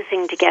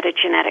refusing to get a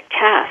genetic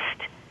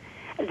test,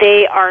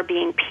 they are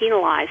being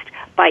penalized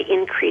by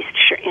increased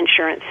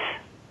insurance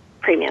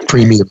premiums.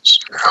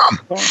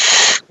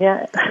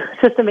 Yeah,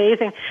 it's just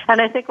amazing.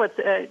 And I think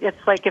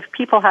it's like if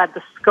people had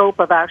the scope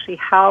of actually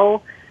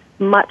how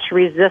much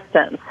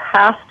resistance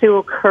has to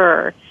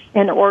occur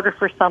in order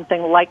for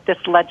something like this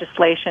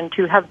legislation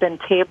to have been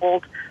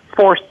tabled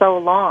for so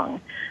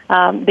long?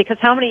 Because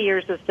how many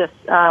years has this,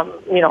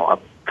 a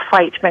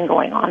fight been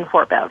going on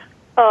for, Bev?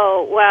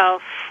 Oh,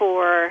 well,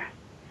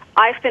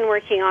 I've been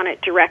working on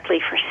it directly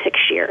for 6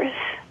 years.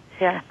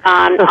 Yeah.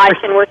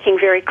 I've been working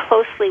very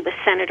closely with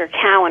Senator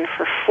Cowan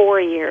for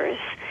 4 years,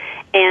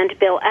 and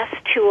Bill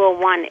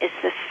S-201 is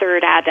the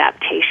third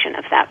adaptation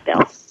of that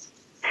bill.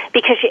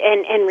 Because,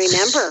 and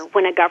remember,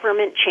 when a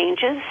government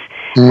changes,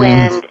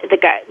 when the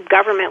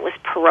government was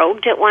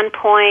prorogued at one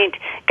point,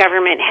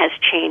 government has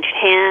changed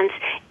hands.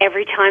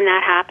 Every time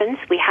that happens,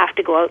 we have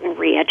to go out and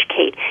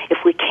re-educate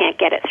if we can't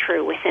get it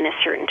through within a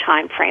certain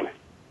time frame.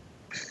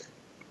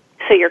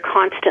 So you're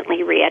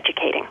constantly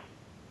re-educating.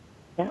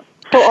 Yeah.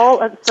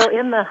 So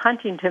in the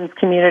Huntington's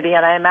community,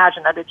 and I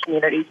imagine other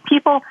communities,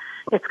 people,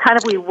 it's kind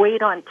of we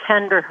wait on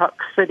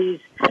tenterhooks for these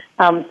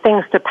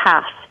things to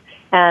pass,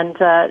 and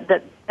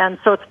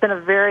so it's been a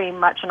very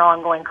much an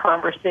ongoing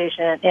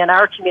conversation in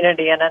our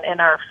community and in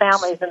our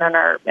families and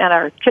in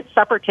our kids'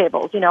 supper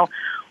tables. You know,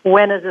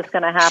 when is this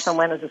going to happen?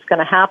 When is this going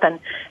to happen?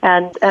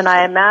 And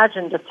I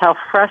imagine just how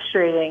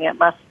frustrating it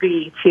must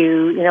be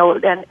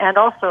to and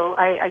also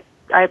I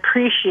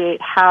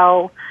appreciate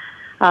how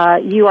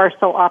you are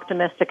so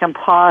optimistic and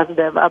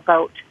positive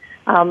about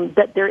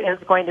that there is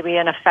going to be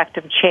an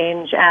effective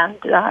change, and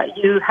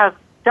you have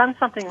done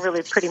something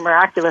really pretty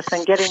miraculous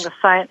in getting the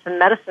science and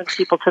medicine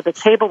people to the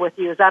table with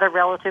you. Is that a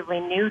relatively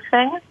new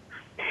thing?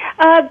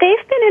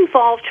 They've been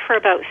involved for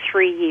about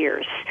 3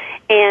 years,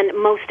 and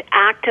most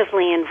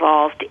actively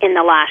involved in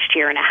the last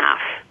year and a half.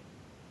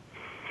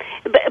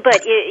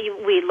 But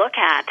we look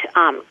at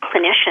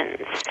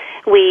clinicians,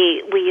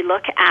 we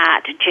look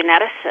at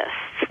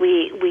geneticists,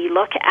 we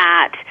look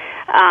at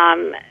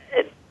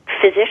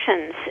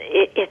physicians.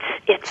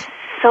 It's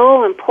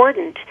so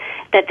important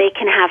that they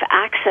can have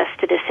access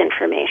to this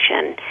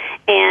information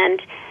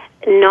and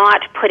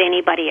not put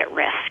anybody at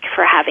risk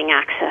for having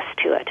access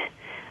to it.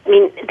 I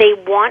mean, they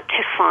want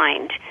to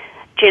find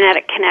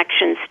genetic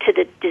connections to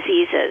the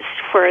diseases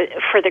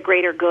for the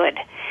greater good,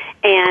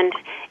 and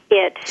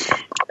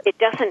it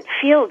doesn't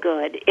feel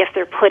good if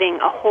they're putting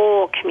a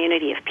whole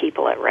community of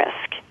people at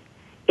risk.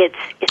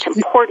 It's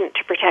important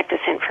to protect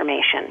this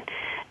information,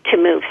 to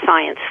move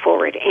science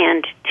forward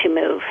and to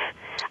move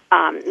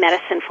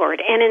medicine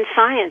forward. And in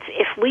science,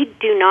 if we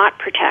do not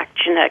protect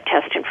genetic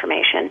test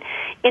information,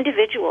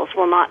 individuals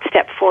will not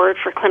step forward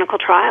for clinical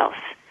trials.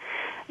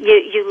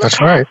 You look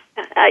That's right.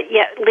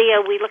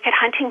 Leah, we look at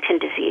Huntington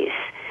disease,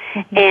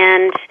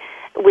 and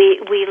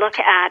we look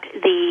at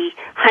the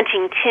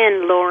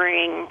Huntingtin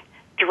lowering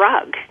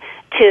drug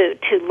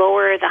to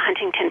lower the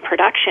Huntingtin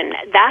production.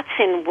 That's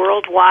in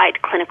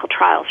worldwide clinical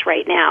trials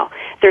right now.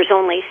 There's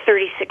only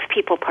 36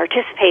 people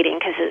participating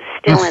because it's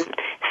still in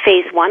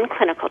phase 1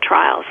 clinical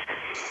trials.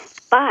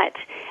 But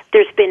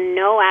there's been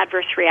no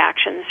adverse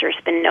reactions. There's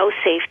been no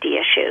safety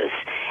issues.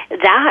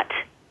 That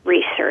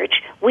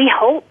research, we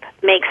hope,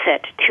 makes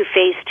it to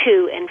phase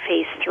 2 and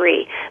phase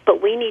 3.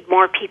 But we need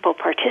more people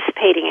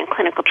participating in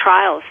clinical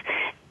trials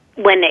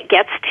when it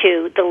gets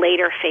to the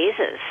later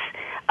phases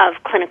of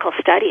clinical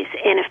studies.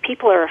 And if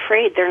people are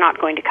afraid, they're not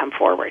going to come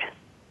forward.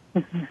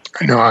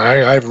 No,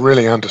 I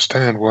really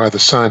understand why the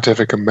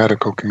scientific and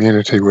medical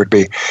community would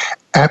be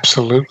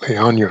absolutely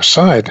on your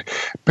side,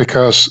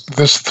 because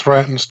this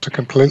threatens to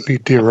completely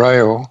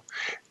derail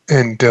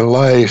and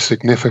delay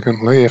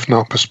significantly, if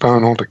not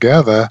postpone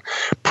altogether,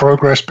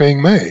 progress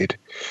being made.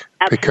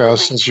 Absolutely.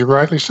 Because, as you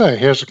rightly say,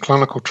 here's a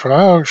clinical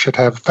trial, it should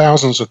have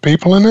thousands of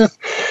people in it,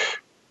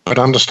 but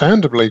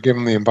understandably,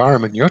 given the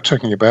environment you're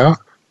talking about,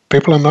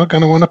 people are not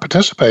going to want to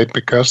participate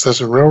because there's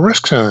a real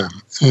risk to them,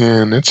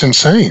 and it's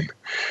insane.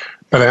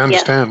 But I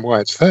understand why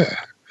it's there.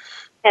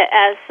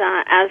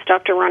 As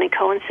Dr. Ronnie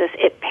Cohen says,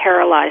 it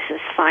paralyzes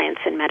science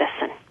and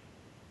medicine.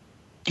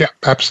 Yeah,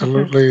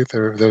 absolutely.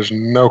 There's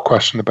no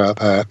question about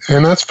that.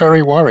 And that's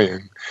very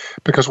worrying,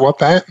 because what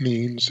that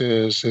means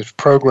is if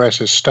progress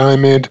is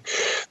stymied,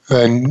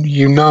 then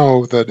you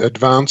know that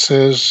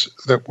advances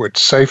that would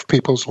save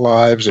people's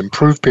lives,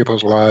 improve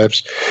people's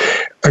lives,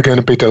 are going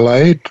to be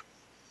delayed,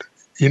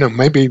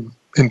 maybe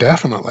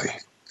indefinitely.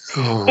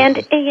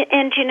 And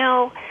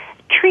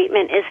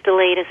treatment is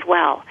delayed as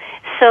well.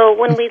 So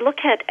when we look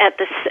at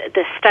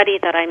the study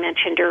that I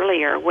mentioned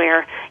earlier,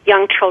 where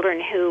young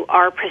children who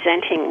are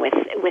presenting with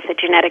a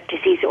genetic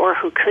disease or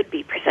who could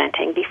be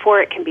presenting, before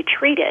it can be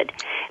treated,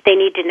 they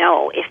need to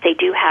know if they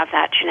do have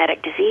that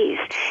genetic disease.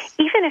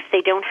 Even if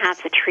they don't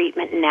have the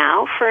treatment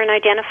now for an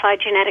identified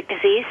genetic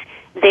disease,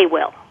 they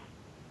will.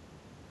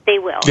 They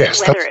will.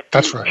 Yes, whether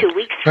that's it be right. 2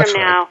 weeks from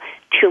now,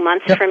 2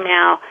 months from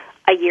now,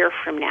 a year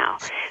from now.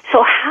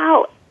 So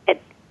how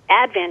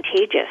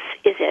advantageous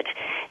is it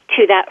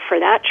for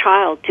that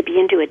child to be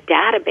into a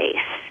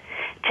database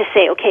to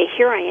say, okay,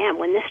 here I am.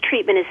 When this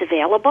treatment is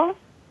available,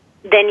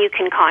 then you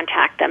can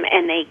contact them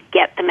and they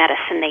get the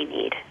medicine they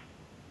need.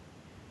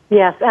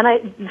 Yes,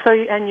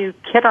 and you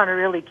hit on a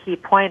really key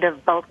point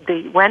about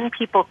when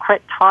people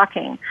quit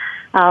talking,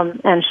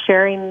 and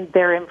sharing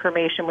their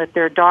information with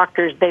their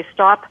doctors, they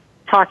stop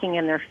talking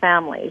in their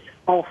families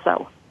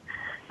also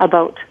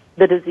about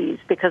the disease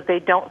because they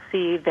don't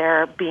see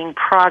there being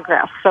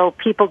progress. So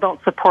people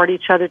don't support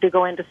each other to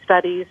go into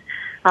studies.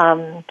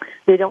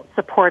 They don't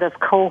support us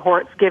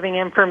cohorts giving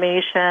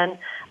information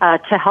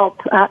to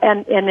help.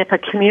 And if a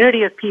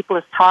community of people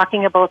is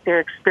talking about their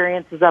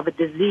experiences of a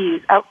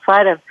disease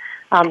outside of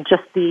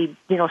just the,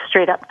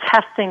 straight up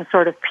testing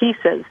sort of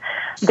pieces,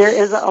 there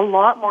is a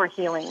lot more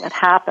healing that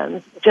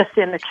happens just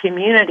in the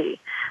community.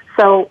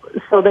 So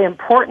the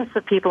importance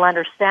of people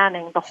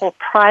understanding the whole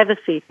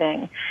privacy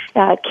thing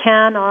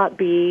cannot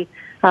be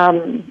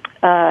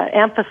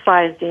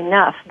emphasized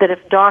enough, that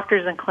if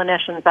doctors and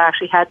clinicians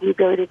actually had the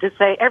ability to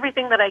say,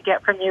 everything that I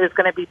get from you is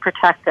going to be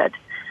protected,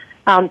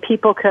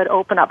 people could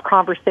open up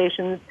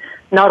conversations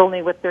not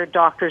only with their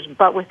doctors,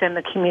 but within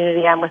the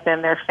community and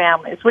within their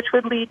families, which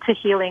would lead to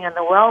healing and the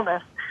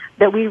wellness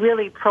that we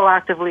really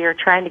proactively are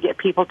trying to get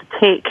people to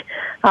take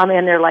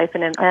in their life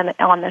and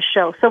on this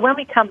show. So when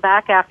we come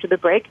back after the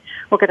break,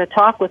 we're going to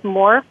talk with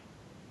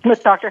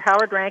Dr.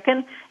 Howard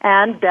Rankin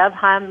and Bev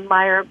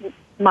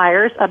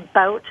Myers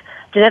about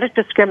genetic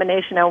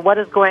discrimination and what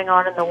is going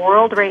on in the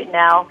world right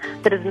now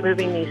that is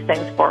moving these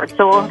things forward.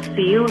 So we'll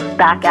see you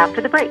back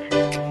after the break.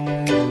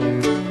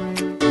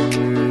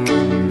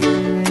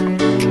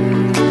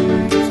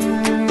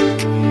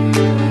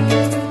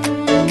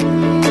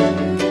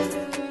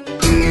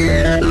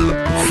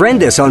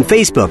 Friend us on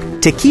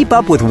Facebook to keep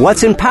up with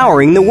what's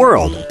empowering the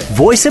world.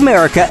 Voice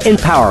America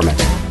Empowerment.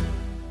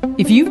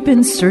 If you've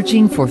been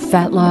searching for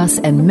fat loss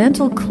and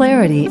mental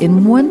clarity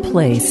in one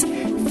place,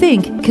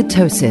 think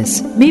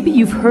ketosis. Maybe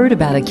you've heard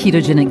about a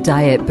ketogenic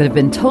diet but have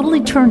been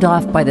totally turned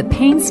off by the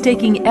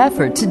painstaking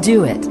effort to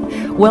do it.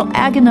 Well,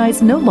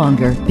 agonize no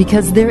longer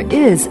because there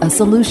is a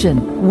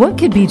solution. What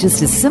could be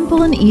just as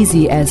simple and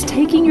easy as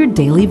taking your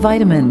daily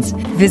vitamins?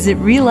 Visit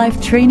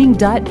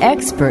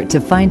reallifetraining.expert to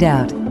find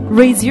out.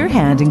 Raise your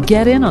hand and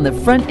get in on the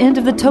front end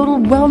of the total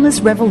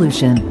wellness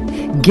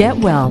revolution. Get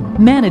well,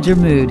 manage your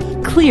mood,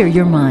 clear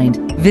your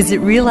mind.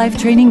 Visit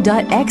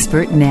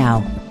reallifetraining.expert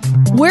now.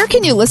 Where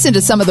can you listen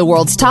to some of the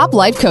world's top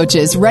life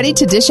coaches ready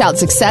to dish out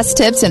success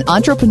tips and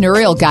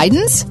entrepreneurial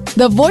guidance?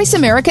 The Voice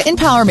America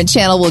Empowerment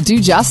Channel will do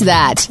just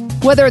that.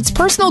 Whether it's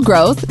personal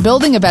growth,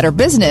 building a better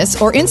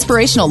business, or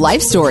inspirational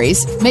life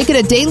stories, make it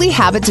a daily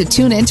habit to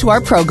tune into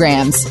our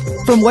programs.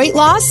 From weight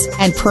loss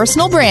and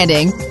personal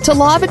branding to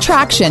law of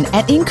attraction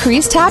and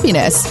increased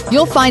happiness,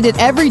 you'll find it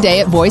every day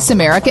at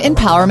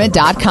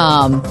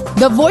VoiceAmericaEmpowerment.com.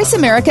 The Voice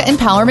America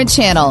Empowerment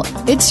Channel.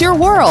 It's your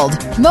world.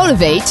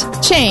 Motivate,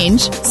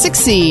 change,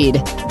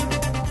 succeed.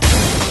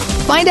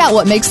 Find out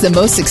what makes the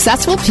most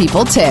successful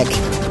people tick.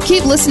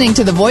 Keep listening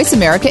to the Voice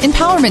America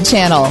Empowerment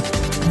Channel.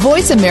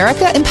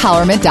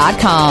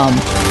 VoiceAmericaEmpowerment.com.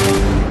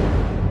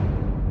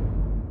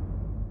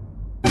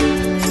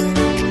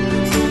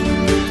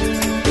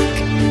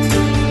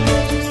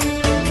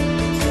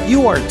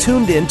 You are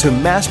tuned in to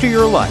Master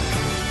Your Life.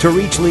 To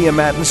reach Leah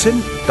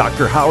Mattinson,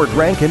 Dr. Howard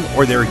Rankin,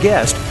 or their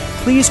guest,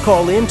 please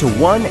call in to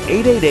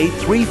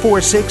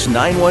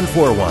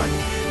 1-888-346-9141.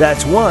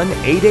 That's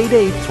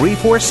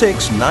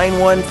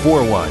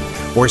 1-888-346-9141.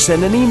 Or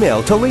send an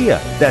email to Leah,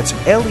 that's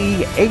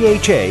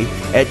Leaha,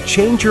 at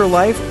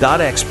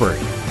changeyourlife.expert.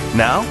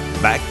 Now,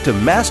 back to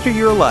Master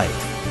Your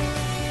Life.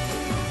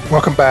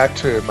 Welcome back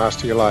to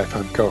Master Your Life.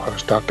 I'm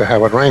co-host Dr.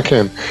 Howard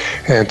Rankin.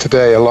 And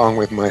today, along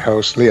with my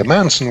host Leah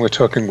Mattinson, we're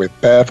talking with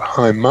Bev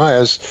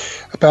Myers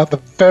about the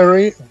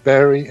very,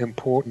 very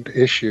important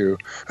issue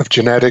of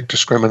genetic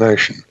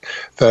discrimination.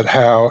 That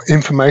how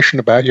information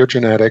about your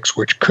genetics,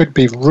 which could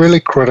be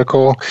really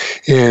critical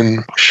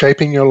in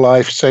shaping your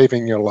life,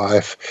 saving your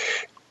life,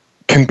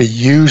 can be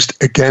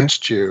used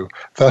against you,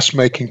 thus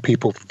making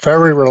people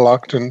very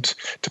reluctant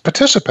to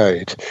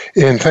participate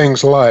in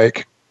things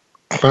like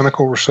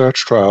clinical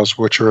research trials,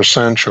 which are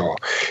essential,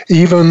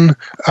 even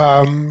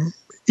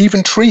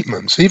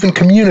treatments, even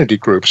community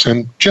groups.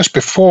 And just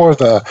before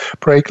the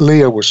break,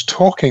 Leah was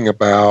talking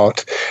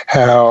about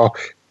how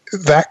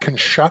that can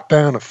shut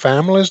down a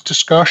family's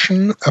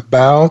discussion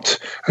about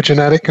a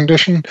genetic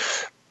condition.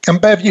 And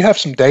Bev, you have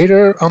some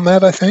data on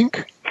that, I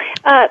think?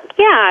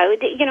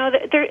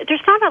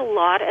 There's not a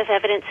lot of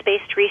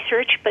evidence-based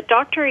research, but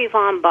Dr.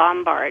 Yvonne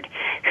Bombard,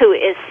 who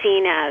is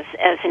seen as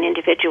an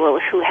individual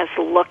who has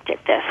looked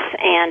at this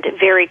and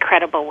very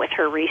credible with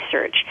her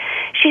research,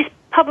 she's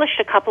published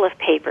a couple of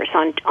papers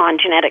on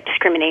genetic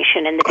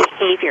discrimination and the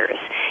behaviors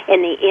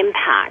and the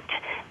impact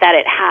that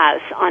it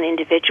has on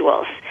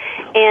individuals.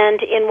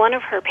 And in one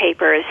of her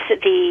papers,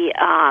 the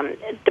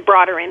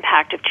broader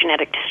impact of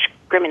genetic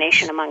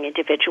discrimination among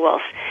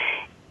individuals,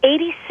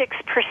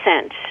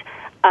 86%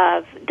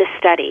 of the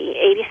study,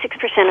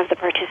 86% of the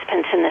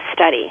participants in the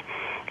study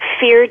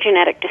fear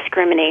genetic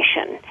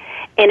discrimination,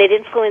 and it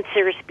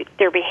influences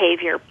their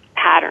behavior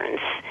patterns,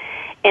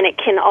 and it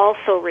can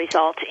also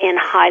result in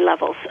high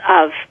levels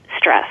of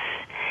stress.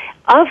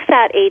 Of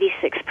that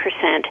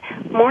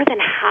 86%, more than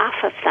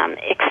half of them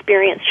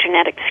experience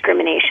genetic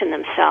discrimination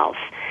themselves.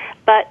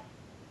 But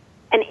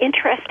an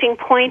interesting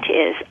point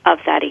is, of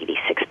that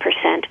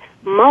 86%,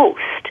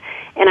 most,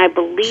 and I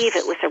believe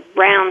it was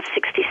around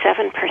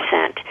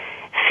 67%,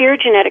 fear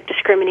genetic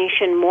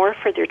discrimination more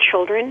for their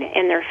children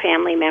and their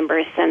family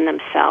members than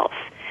themselves,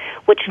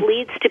 which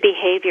leads to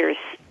behaviors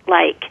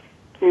like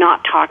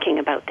not talking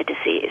about the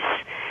disease,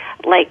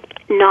 like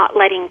not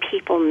letting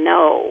people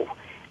know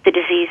the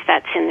disease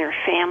that's in their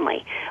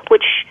family,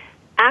 which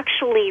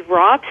actually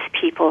robs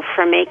people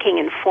from making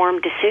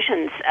informed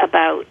decisions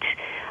about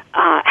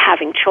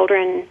having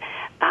children,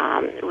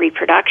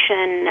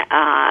 reproduction,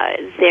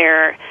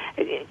 their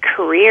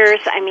careers.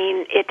 I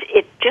mean,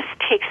 it just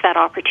takes that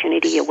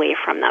opportunity away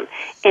from them,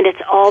 and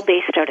it's all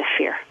based out of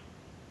fear.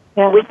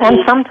 Yeah,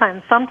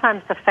 and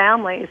sometimes the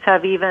families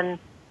have even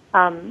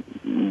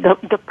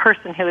the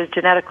person who is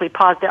genetically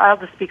positive. I'll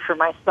just speak for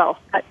myself.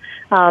 But,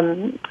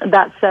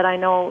 that said, I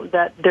know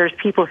that there's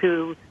people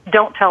who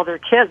don't tell their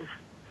kids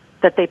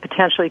that they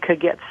potentially could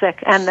get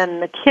sick, and then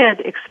the kid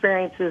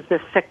experiences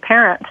this sick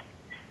parent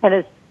and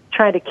is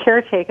trying to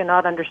caretake and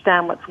not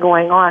understand what's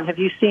going on. Have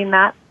you seen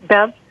that,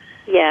 Bev?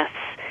 Yes,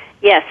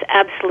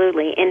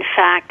 absolutely. In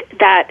fact,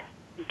 that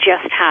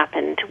just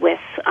happened with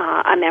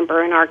a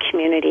member in our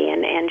community,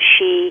 and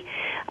she,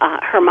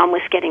 her mom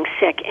was getting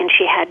sick, and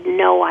she had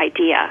no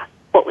idea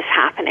what was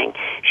happening.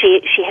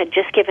 She had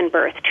just given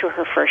birth to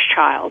her first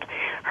child.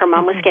 Her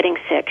mom was getting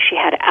sick. She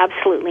had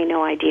absolutely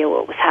no idea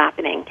what was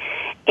happening.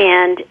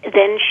 And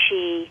then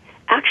she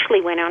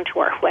actually went onto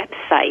our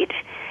website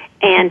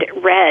and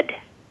read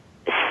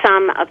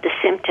some of the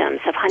symptoms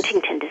of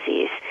Huntington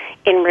disease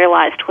and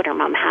realized what her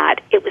mom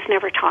had. It was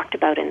never talked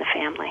about in the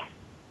family.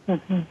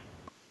 Mm-hmm.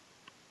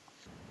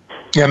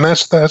 Yeah, and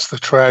that's the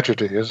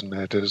tragedy, isn't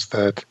it? Is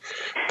that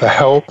the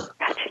help,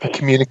 the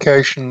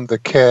communication, the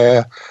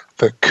care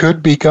that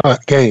could be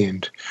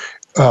gained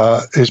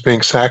is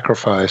being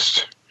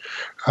sacrificed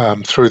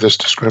through this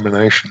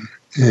discrimination.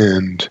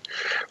 And,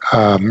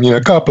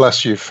 God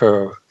bless you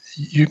for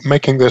you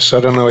making this.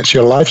 I don't know, it's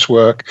your life's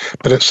work,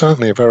 but it's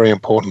certainly a very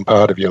important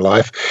part of your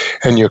life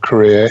and your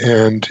career.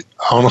 And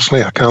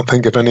honestly, I can't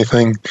think of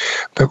anything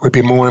that would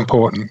be more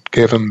important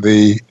given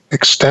the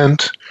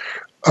extent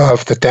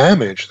of the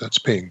damage that's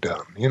being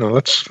done.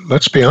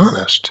 Let's be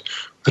honest,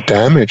 the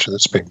damage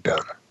that's being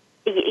done.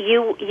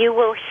 You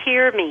will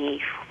hear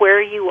me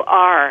where you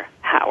are,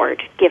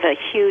 Howard, give a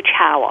huge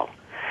howl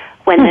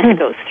when this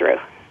goes through.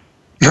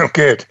 Oh,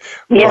 good.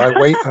 Well,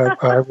 Yeah.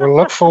 I will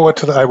look forward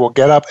to that. I will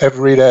get up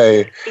every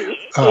day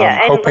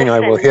hoping I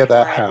will hear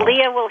that howl.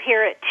 Leah will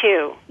hear it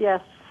too.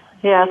 Yes.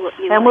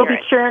 And we'll be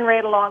cheering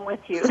right along with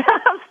you.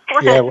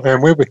 Yeah,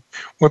 and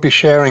we'll be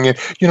sharing it.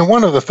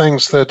 One of the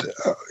things that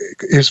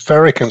is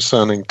very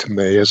concerning to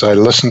me as I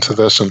listen to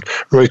this and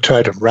really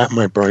try to wrap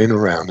my brain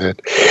around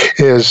it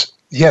is,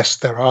 yes,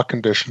 there are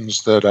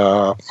conditions that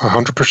are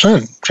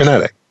 100%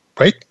 genetic,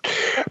 right?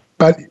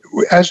 But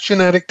as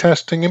genetic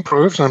testing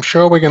improves, I'm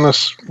sure we're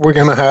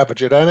gonna have a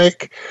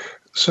genetic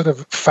sort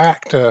of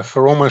factor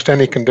for almost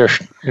any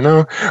condition.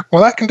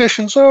 Well, that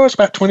condition's it's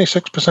about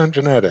 26%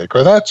 genetic,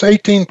 or that's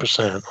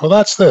 18%, or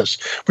that's this,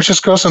 which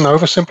is cause an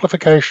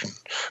oversimplification.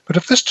 But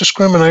if this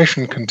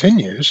discrimination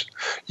continues,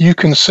 you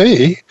can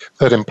see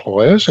that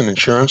employers and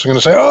insurance are going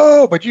to say,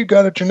 "Oh, but you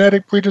got a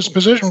genetic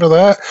predisposition to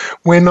that.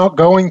 We're not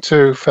going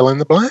to fill in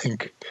the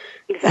blank."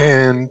 Exactly.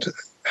 And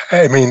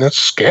I mean, it's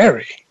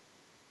scary.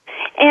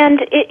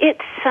 And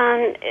it's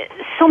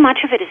so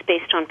much of it is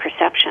based on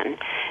perception.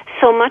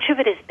 So much of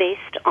it is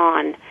based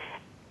on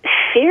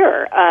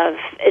fear of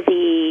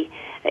the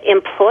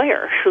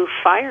employer who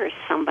fires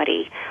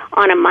somebody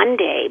on a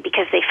Monday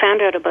because they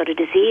found out about a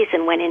disease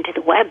and went into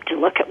the web to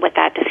look at what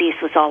that disease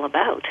was all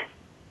about.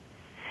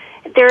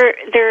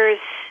 There's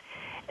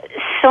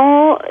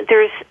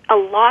a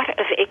lot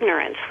of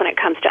ignorance when it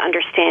comes to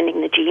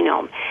understanding the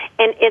genome,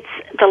 and it's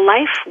the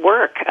life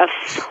work of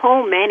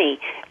so many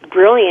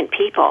brilliant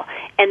people,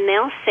 and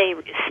they'll say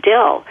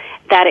still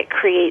that it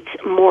creates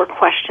more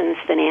questions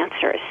than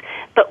answers.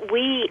 But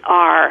we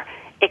are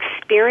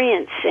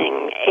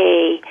experiencing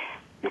a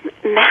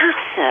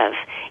massive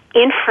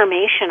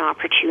information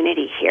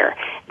opportunity here.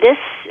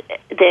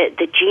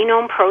 The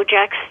genome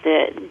projects,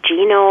 the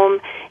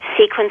genome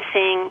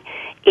sequencing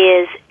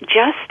is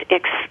just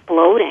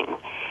exploding,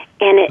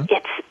 and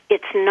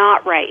it's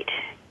not right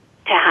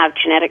to have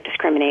genetic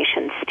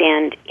discrimination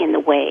stand in the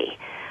way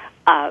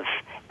of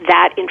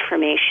that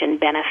information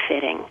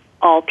benefiting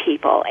all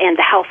people and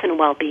the health and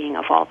well-being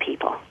of all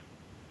people.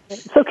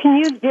 So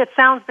it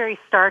sounds very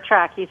Star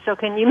Trek-y, so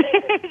can you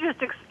maybe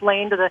just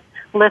explain to the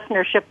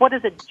listenership, what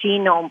is a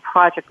genome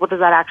project? What does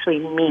that actually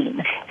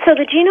mean? So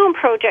the Genome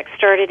Project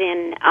started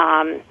in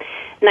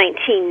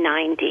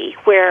 1990,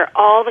 where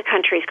all the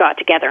countries got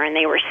together and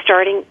they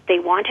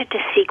wanted to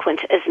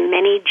sequence as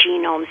many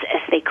genomes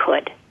as they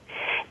could,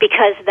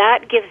 because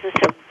that gives us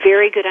a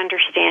very good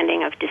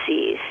understanding of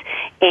disease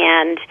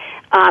and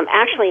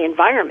actually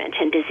environment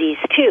and disease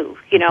too.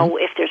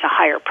 If there's a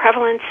higher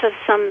prevalence of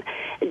some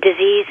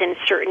disease in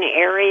certain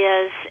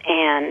areas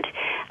and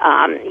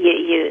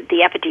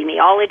the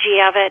epidemiology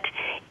of it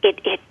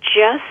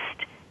just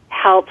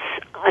helps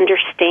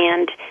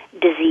understand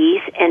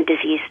disease and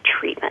disease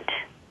treatment.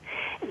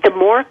 The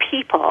more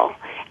people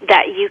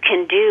that you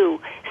can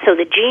do, so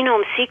the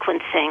genome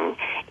sequencing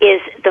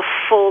is the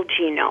full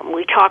genome.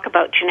 We talk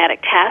about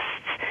genetic tests,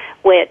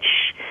 which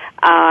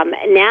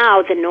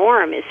now the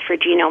norm is for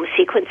genome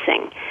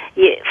sequencing.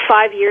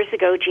 5 years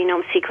ago,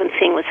 genome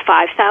sequencing was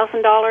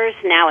 $5,000.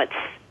 Now it's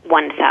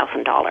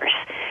 $1,000.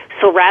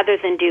 So rather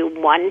than do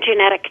one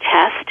genetic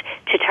test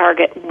to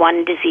target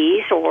one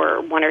disease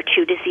or one or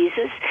two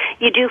diseases,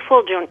 you do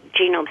full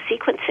genome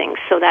sequencing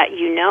so that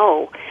you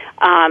know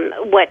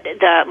what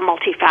the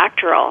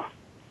multifactorial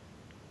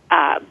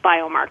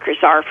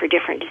biomarkers are for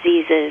different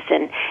diseases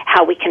and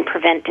how we can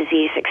prevent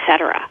disease,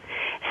 etc.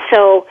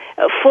 So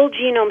full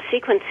genome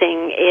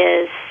sequencing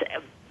is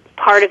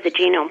part of the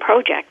Genome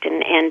Project,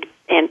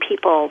 and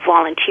people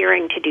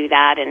volunteering to do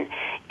that and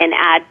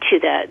add to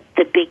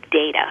the big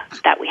data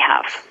that we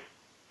have.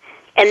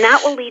 And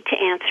that will lead to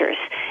answers.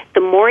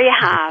 The more you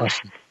have,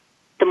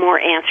 the more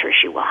answers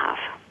you will have.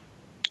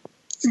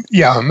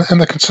 Yeah, and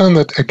the concern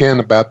that, again,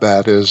 about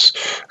that is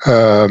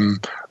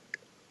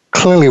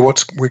clearly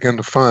what we're going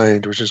to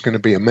find, which is going to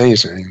be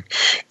amazing,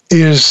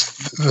 is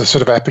the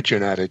sort of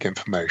epigenetic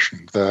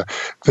information, the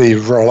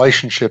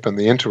relationship and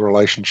the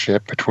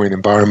interrelationship between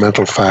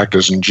environmental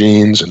factors and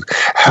genes and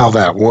how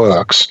that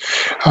works.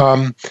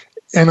 And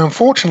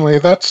unfortunately,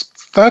 that's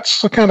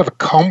a kind of a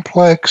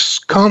complex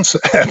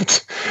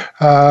concept.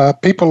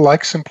 People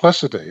like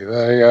simplicity.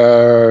 They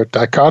are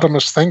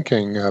dichotomous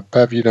thinking.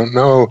 Bev, you don't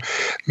know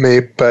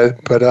me,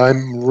 but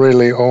I'm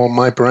really,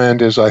 my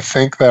brand is I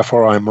think,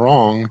 therefore I'm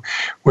wrong,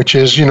 which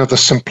is, the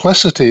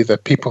simplicity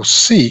that people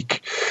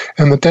seek.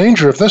 And the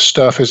danger of this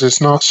stuff is it's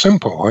not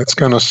simple. It's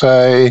going to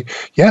say,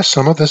 yes,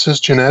 some of this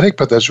is genetic,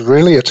 but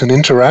it's an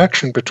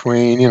interaction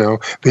between,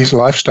 these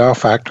lifestyle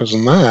factors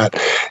and that.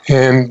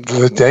 And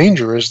the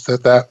danger is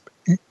that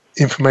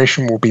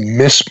information will be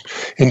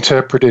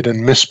misinterpreted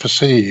and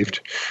misperceived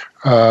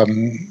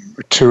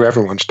to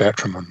everyone's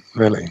detriment,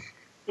 really.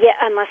 Yeah,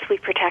 unless we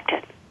protect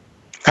it.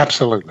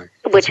 Absolutely.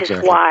 Which is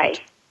why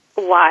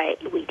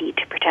we need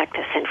to protect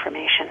this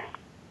information.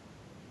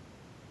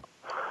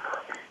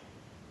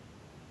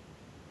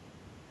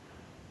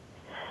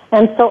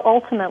 And so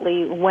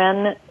ultimately,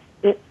 when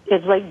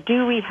it's like,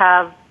 do we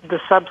have the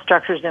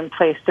substructures in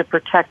place to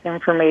protect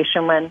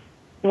information when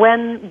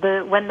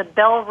the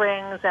bell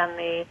rings and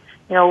the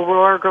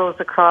roar goes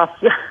across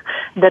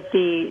that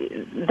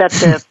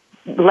the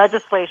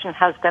legislation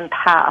has been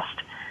passed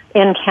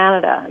in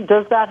Canada?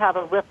 Does that have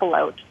a ripple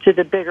out to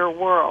the bigger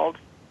world?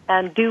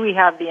 And do we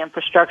have the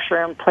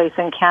infrastructure in place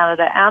in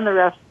Canada and the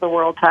rest of the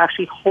world to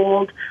actually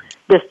hold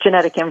this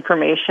genetic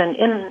information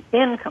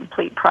in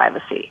complete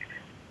privacy?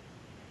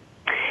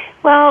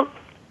 Well,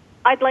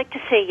 I'd like to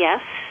say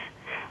yes,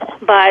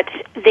 but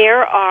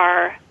there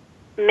are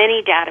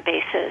many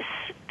databases.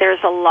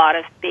 There's a lot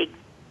of big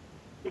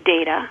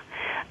data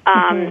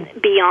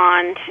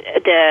beyond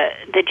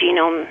the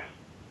genome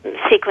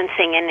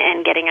sequencing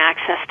and getting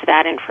access to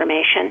that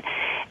information.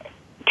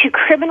 To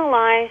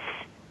criminalize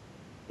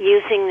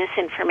using this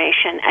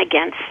information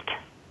against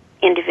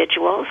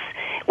individuals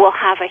will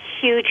have a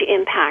huge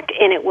impact,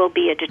 and it will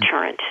be a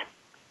deterrent.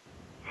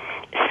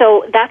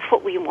 So that's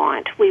what we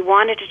want. We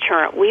want a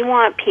deterrent. We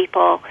want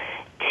people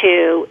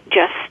to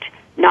just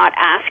not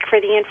ask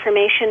for the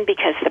information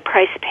because the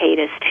price paid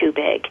is too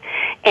big.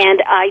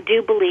 And I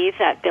do believe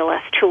that Bill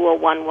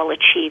S-201 will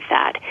achieve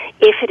that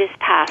if it is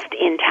passed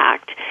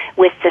intact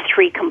with the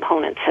three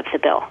components of the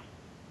bill.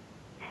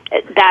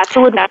 That's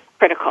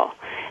critical.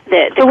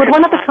 So would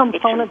one of the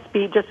components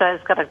be,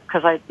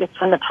 it's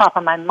on the top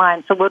of my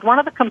mind, so would one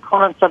of the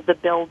components of the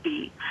bill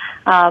be,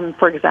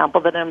 for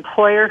example, that an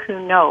employer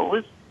who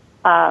knows,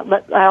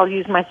 I'll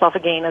use myself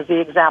again as the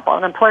example,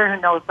 an employer who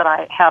knows that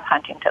I have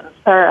Huntington's,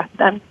 or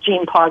I'm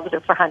gene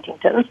positive for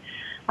Huntington's,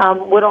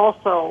 would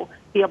also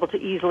be able to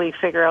easily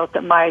figure out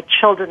that my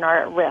children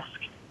are at risk.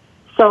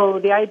 So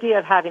the idea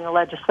of having a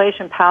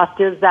legislation passed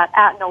is that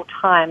at no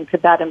time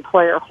could that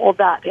employer hold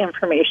that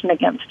information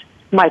against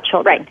my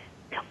children. Right.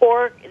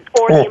 Or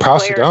the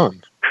pass it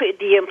on.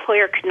 The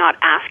employer could not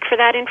ask for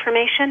that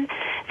information.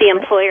 The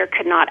employer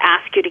could not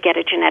ask you to get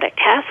a genetic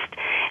test.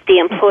 The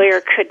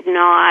employer could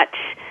not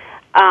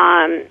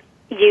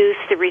use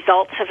the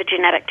results of a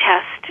genetic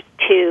test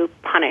to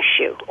punish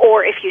you.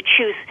 Or if you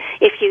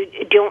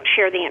don't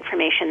share the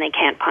information, they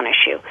can't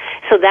punish you.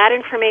 So that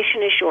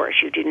information is yours.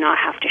 You do not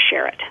have to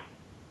share it.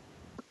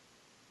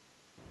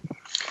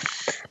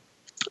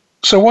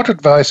 So what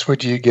advice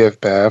would you give,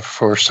 Bev,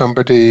 for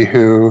somebody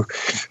who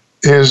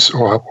is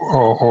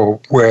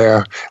or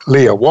where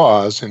Leah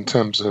was in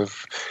terms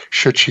of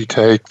should she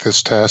take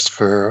this test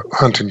for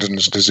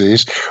Huntington's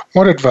disease?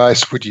 What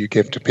advice would you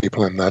give to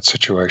people in that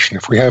situation?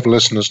 If we have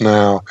listeners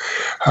now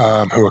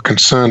who are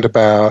concerned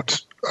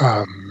about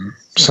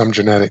some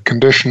genetic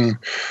condition,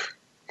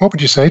 what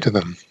would you say to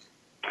them?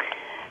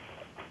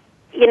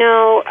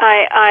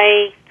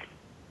 I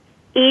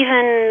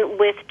even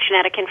with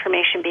genetic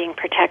information being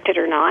protected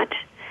or not,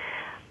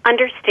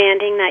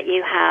 understanding that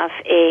you have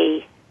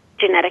a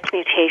genetic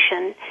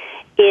mutation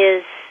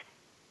is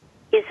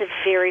is a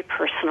very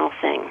personal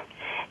thing.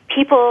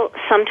 People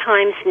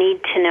sometimes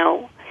need to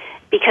know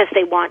because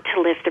they want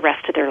to live the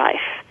rest of their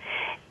life.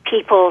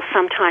 People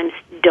sometimes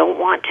don't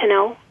want to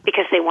know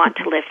because they want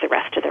to live the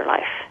rest of their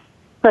life.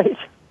 Right.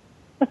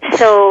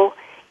 So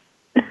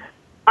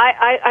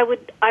I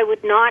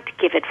would not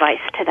give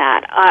advice to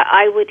that.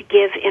 I would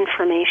give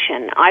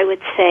information. I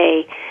would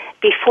say,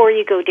 before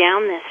you go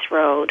down this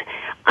road,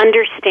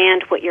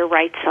 understand what your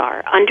rights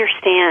are.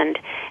 Understand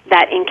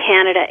that in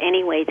Canada,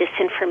 anyway, this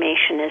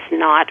information is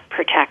not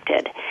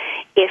protected.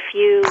 If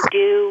you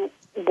do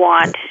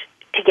want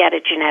to get a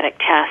genetic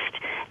test,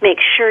 make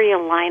sure you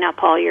line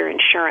up all your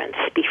insurance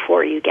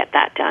before you get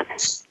that done.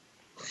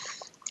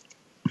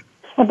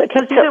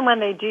 Because even when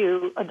they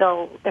do,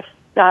 they'll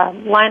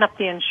line up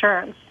the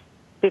insurance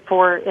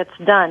before it's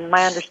done.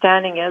 My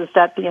understanding is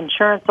that the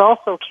insurance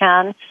also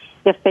can,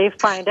 if they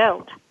find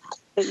out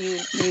that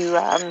you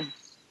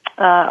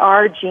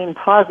are gene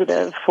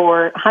positive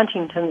for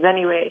Huntington's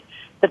anyway,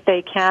 that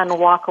they can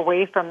walk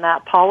away from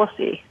that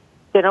policy.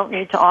 They don't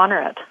need to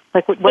honor it.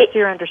 Like, what's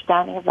your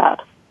understanding of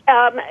that?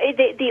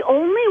 The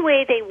only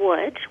way they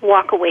would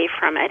walk away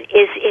from it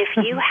is if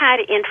you had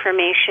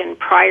information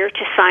prior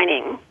to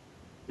signing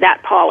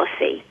that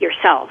policy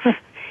yourself,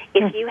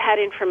 if you had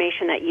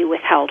information that you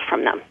withheld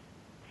from them.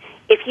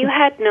 If you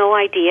had no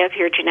idea of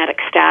your genetic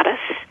status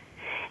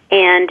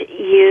and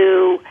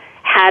you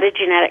had a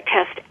genetic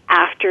test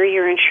after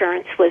your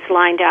insurance was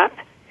lined up,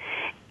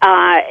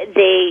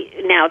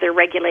 their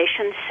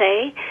regulations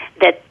say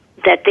that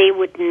they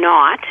would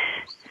not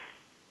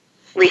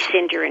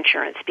rescind your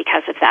insurance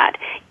because of that.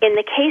 In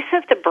the case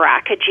of the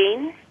BRCA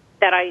gene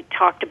that I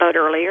talked about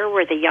earlier,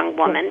 where the young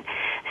woman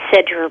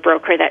said to her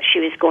broker that she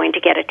was going to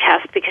get a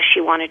test because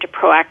she wanted to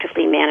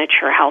proactively manage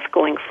her health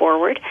going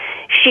forward,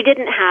 she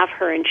didn't have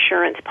her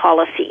insurance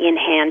policy in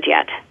hand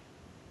yet.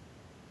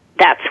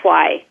 That's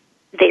why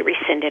they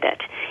rescinded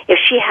it. If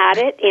she had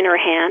it in her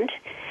hand,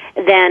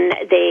 then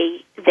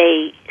they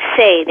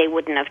say they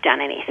wouldn't have done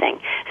anything.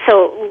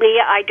 So,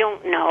 Leah, I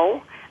don't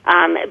know.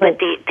 But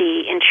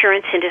the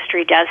insurance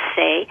industry does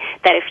say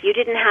that if you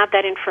didn't have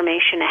that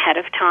information ahead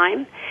of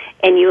time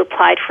and you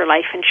applied for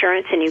life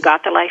insurance and you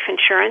got the life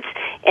insurance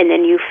and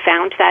then you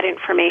found that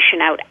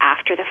information out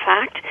after the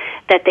fact,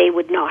 that they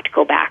would not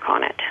go back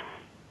on it.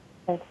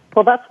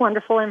 Well, that's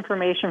wonderful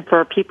information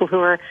for people who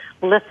are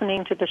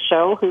listening to the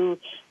show who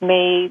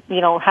may,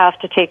 have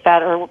to take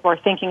that or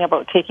thinking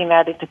about taking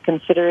that into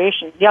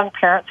consideration. Young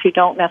parents who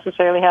don't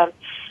necessarily have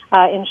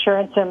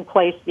insurance in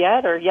place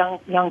yet, or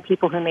young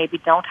people who maybe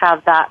don't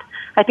have that.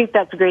 I think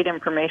that's great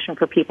information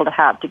for people to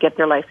have, to get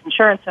their life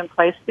insurance in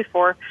place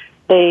before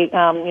they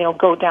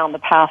go down the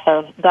path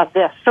of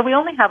this. So we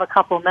only have a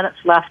couple of minutes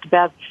left,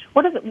 Bev.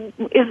 What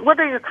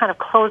are your kind of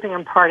closing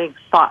and parting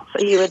thoughts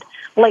that you would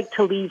like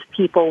to leave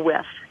people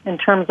with in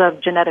terms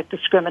of genetic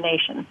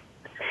discrimination?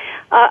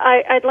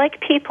 I'd like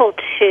people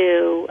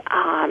to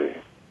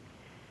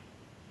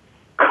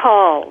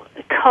call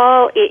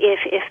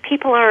if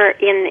people are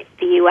in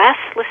the U.S.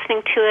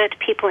 listening to it,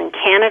 people in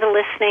Canada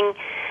listening,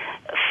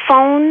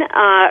 phone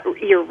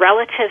your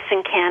relatives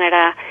in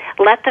Canada,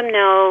 let them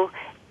know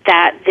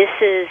that this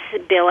is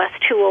Bill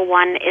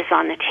S-201 is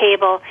on the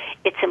table.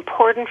 It's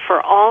important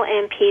for all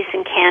MPs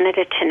in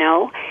Canada to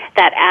know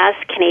that as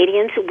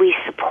Canadians, we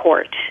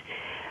support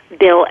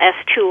Bill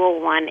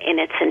S-201 in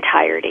its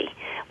entirety.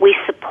 We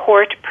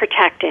support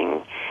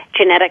protecting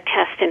genetic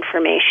test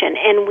information,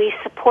 and we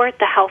support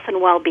the health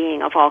and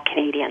well-being of all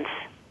Canadians.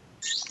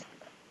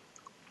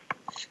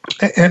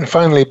 And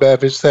finally,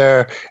 Bev, is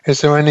there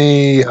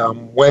any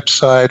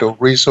website or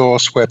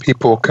resource where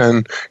people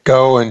can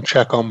go and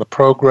check on the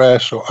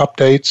progress or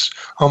updates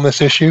on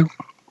this issue?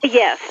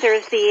 Yes,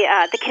 there's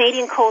the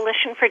Canadian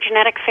Coalition for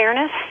Genetic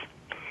Fairness.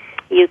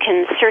 You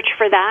can search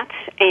for that,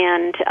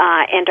 and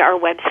our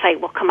website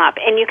will come up.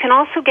 And you can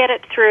also get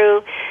it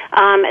through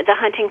the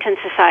Huntington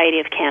Society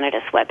of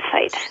Canada's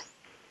website.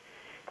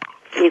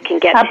 You can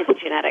get to the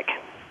genetic.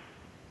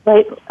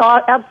 Right.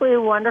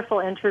 Absolutely wonderful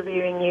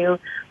interviewing you,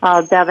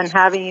 Bev, and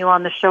having you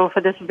on the show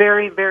for this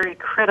very, very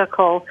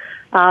critical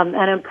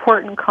and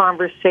important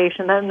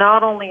conversation that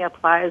not only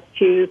applies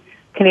to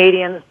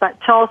Canadians, but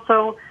to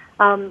also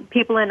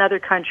people in other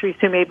countries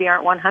who maybe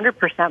aren't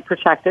 100%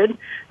 protected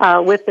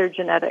with their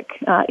genetic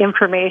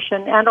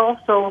information, and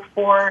also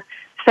for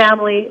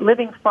family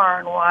living far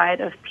and wide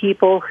of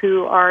people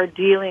who are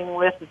dealing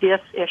with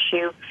this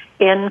issue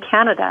in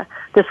Canada,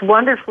 this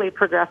wonderfully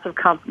progressive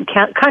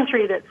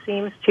country that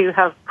seems to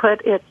have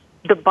put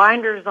the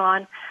binders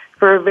on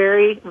for a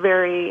very,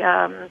 very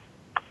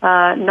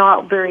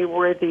not very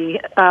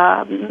worthy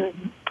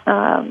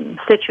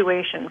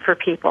situation for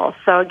people.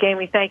 So again,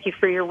 we thank you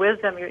for your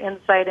wisdom, your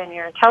insight, and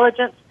your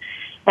intelligence.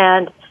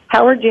 And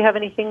Howard, do you have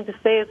anything to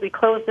say as we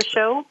close the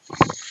show?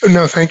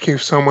 No, thank you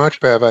so much,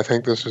 Bev. I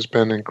think this has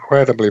been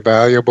incredibly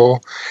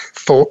valuable,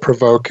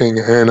 thought-provoking,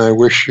 and I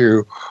wish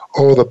you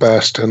all the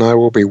best. And I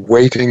will be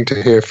waiting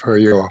to hear for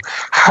your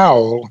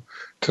howl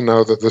to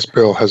know that this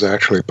bill has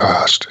actually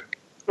passed.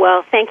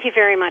 Well, thank you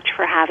very much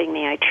for having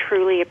me. I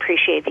truly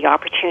appreciate the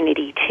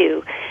opportunity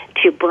to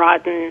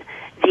broaden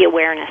the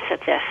awareness of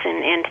this,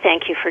 and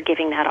thank you for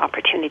giving that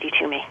opportunity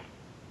to me.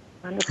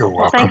 Wonderful. You're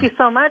welcome. Well, thank you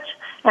so much,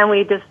 and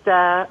we just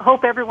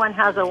hope everyone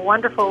has a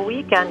wonderful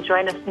week, and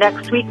join us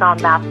next week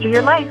on Master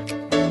Your Life.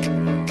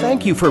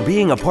 Thank you for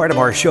being a part of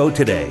our show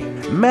today.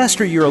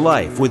 Master Your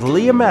Life with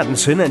Leah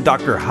Mattinson and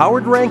Dr.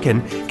 Howard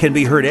Rankin can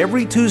be heard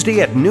every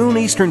Tuesday at noon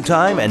Eastern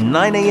Time and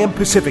 9 a.m.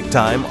 Pacific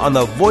Time on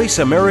the Voice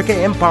America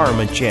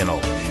Empowerment Channel.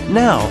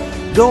 Now,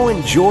 go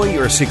enjoy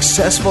your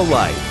successful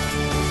life.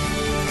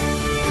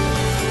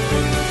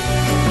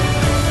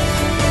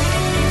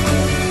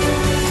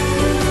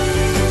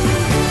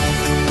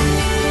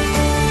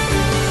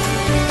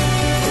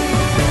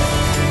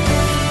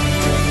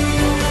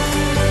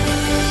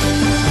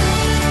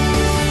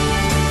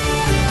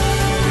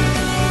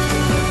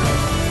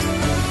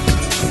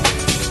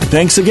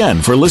 Thanks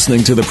again for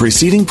listening to the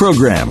preceding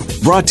program,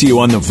 brought to you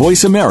on the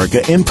Voice America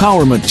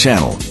Empowerment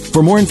Channel.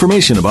 For more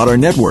information about our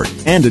network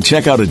and to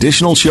check out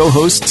additional show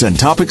hosts and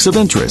topics of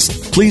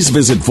interest, please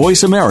visit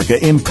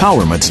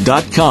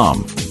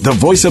voiceamericaempowerment.com. The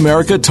Voice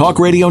America Talk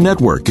Radio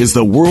Network is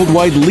the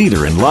worldwide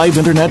leader in live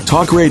Internet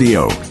talk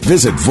radio.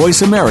 Visit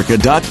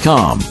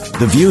voiceamerica.com.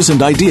 The views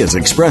and ideas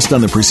expressed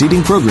on the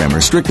preceding program are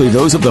strictly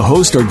those of the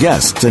host or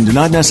guests and do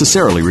not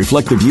necessarily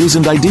reflect the views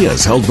and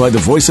ideas held by the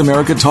Voice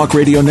America Talk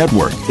Radio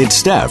Network, its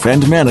staff,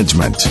 and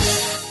management.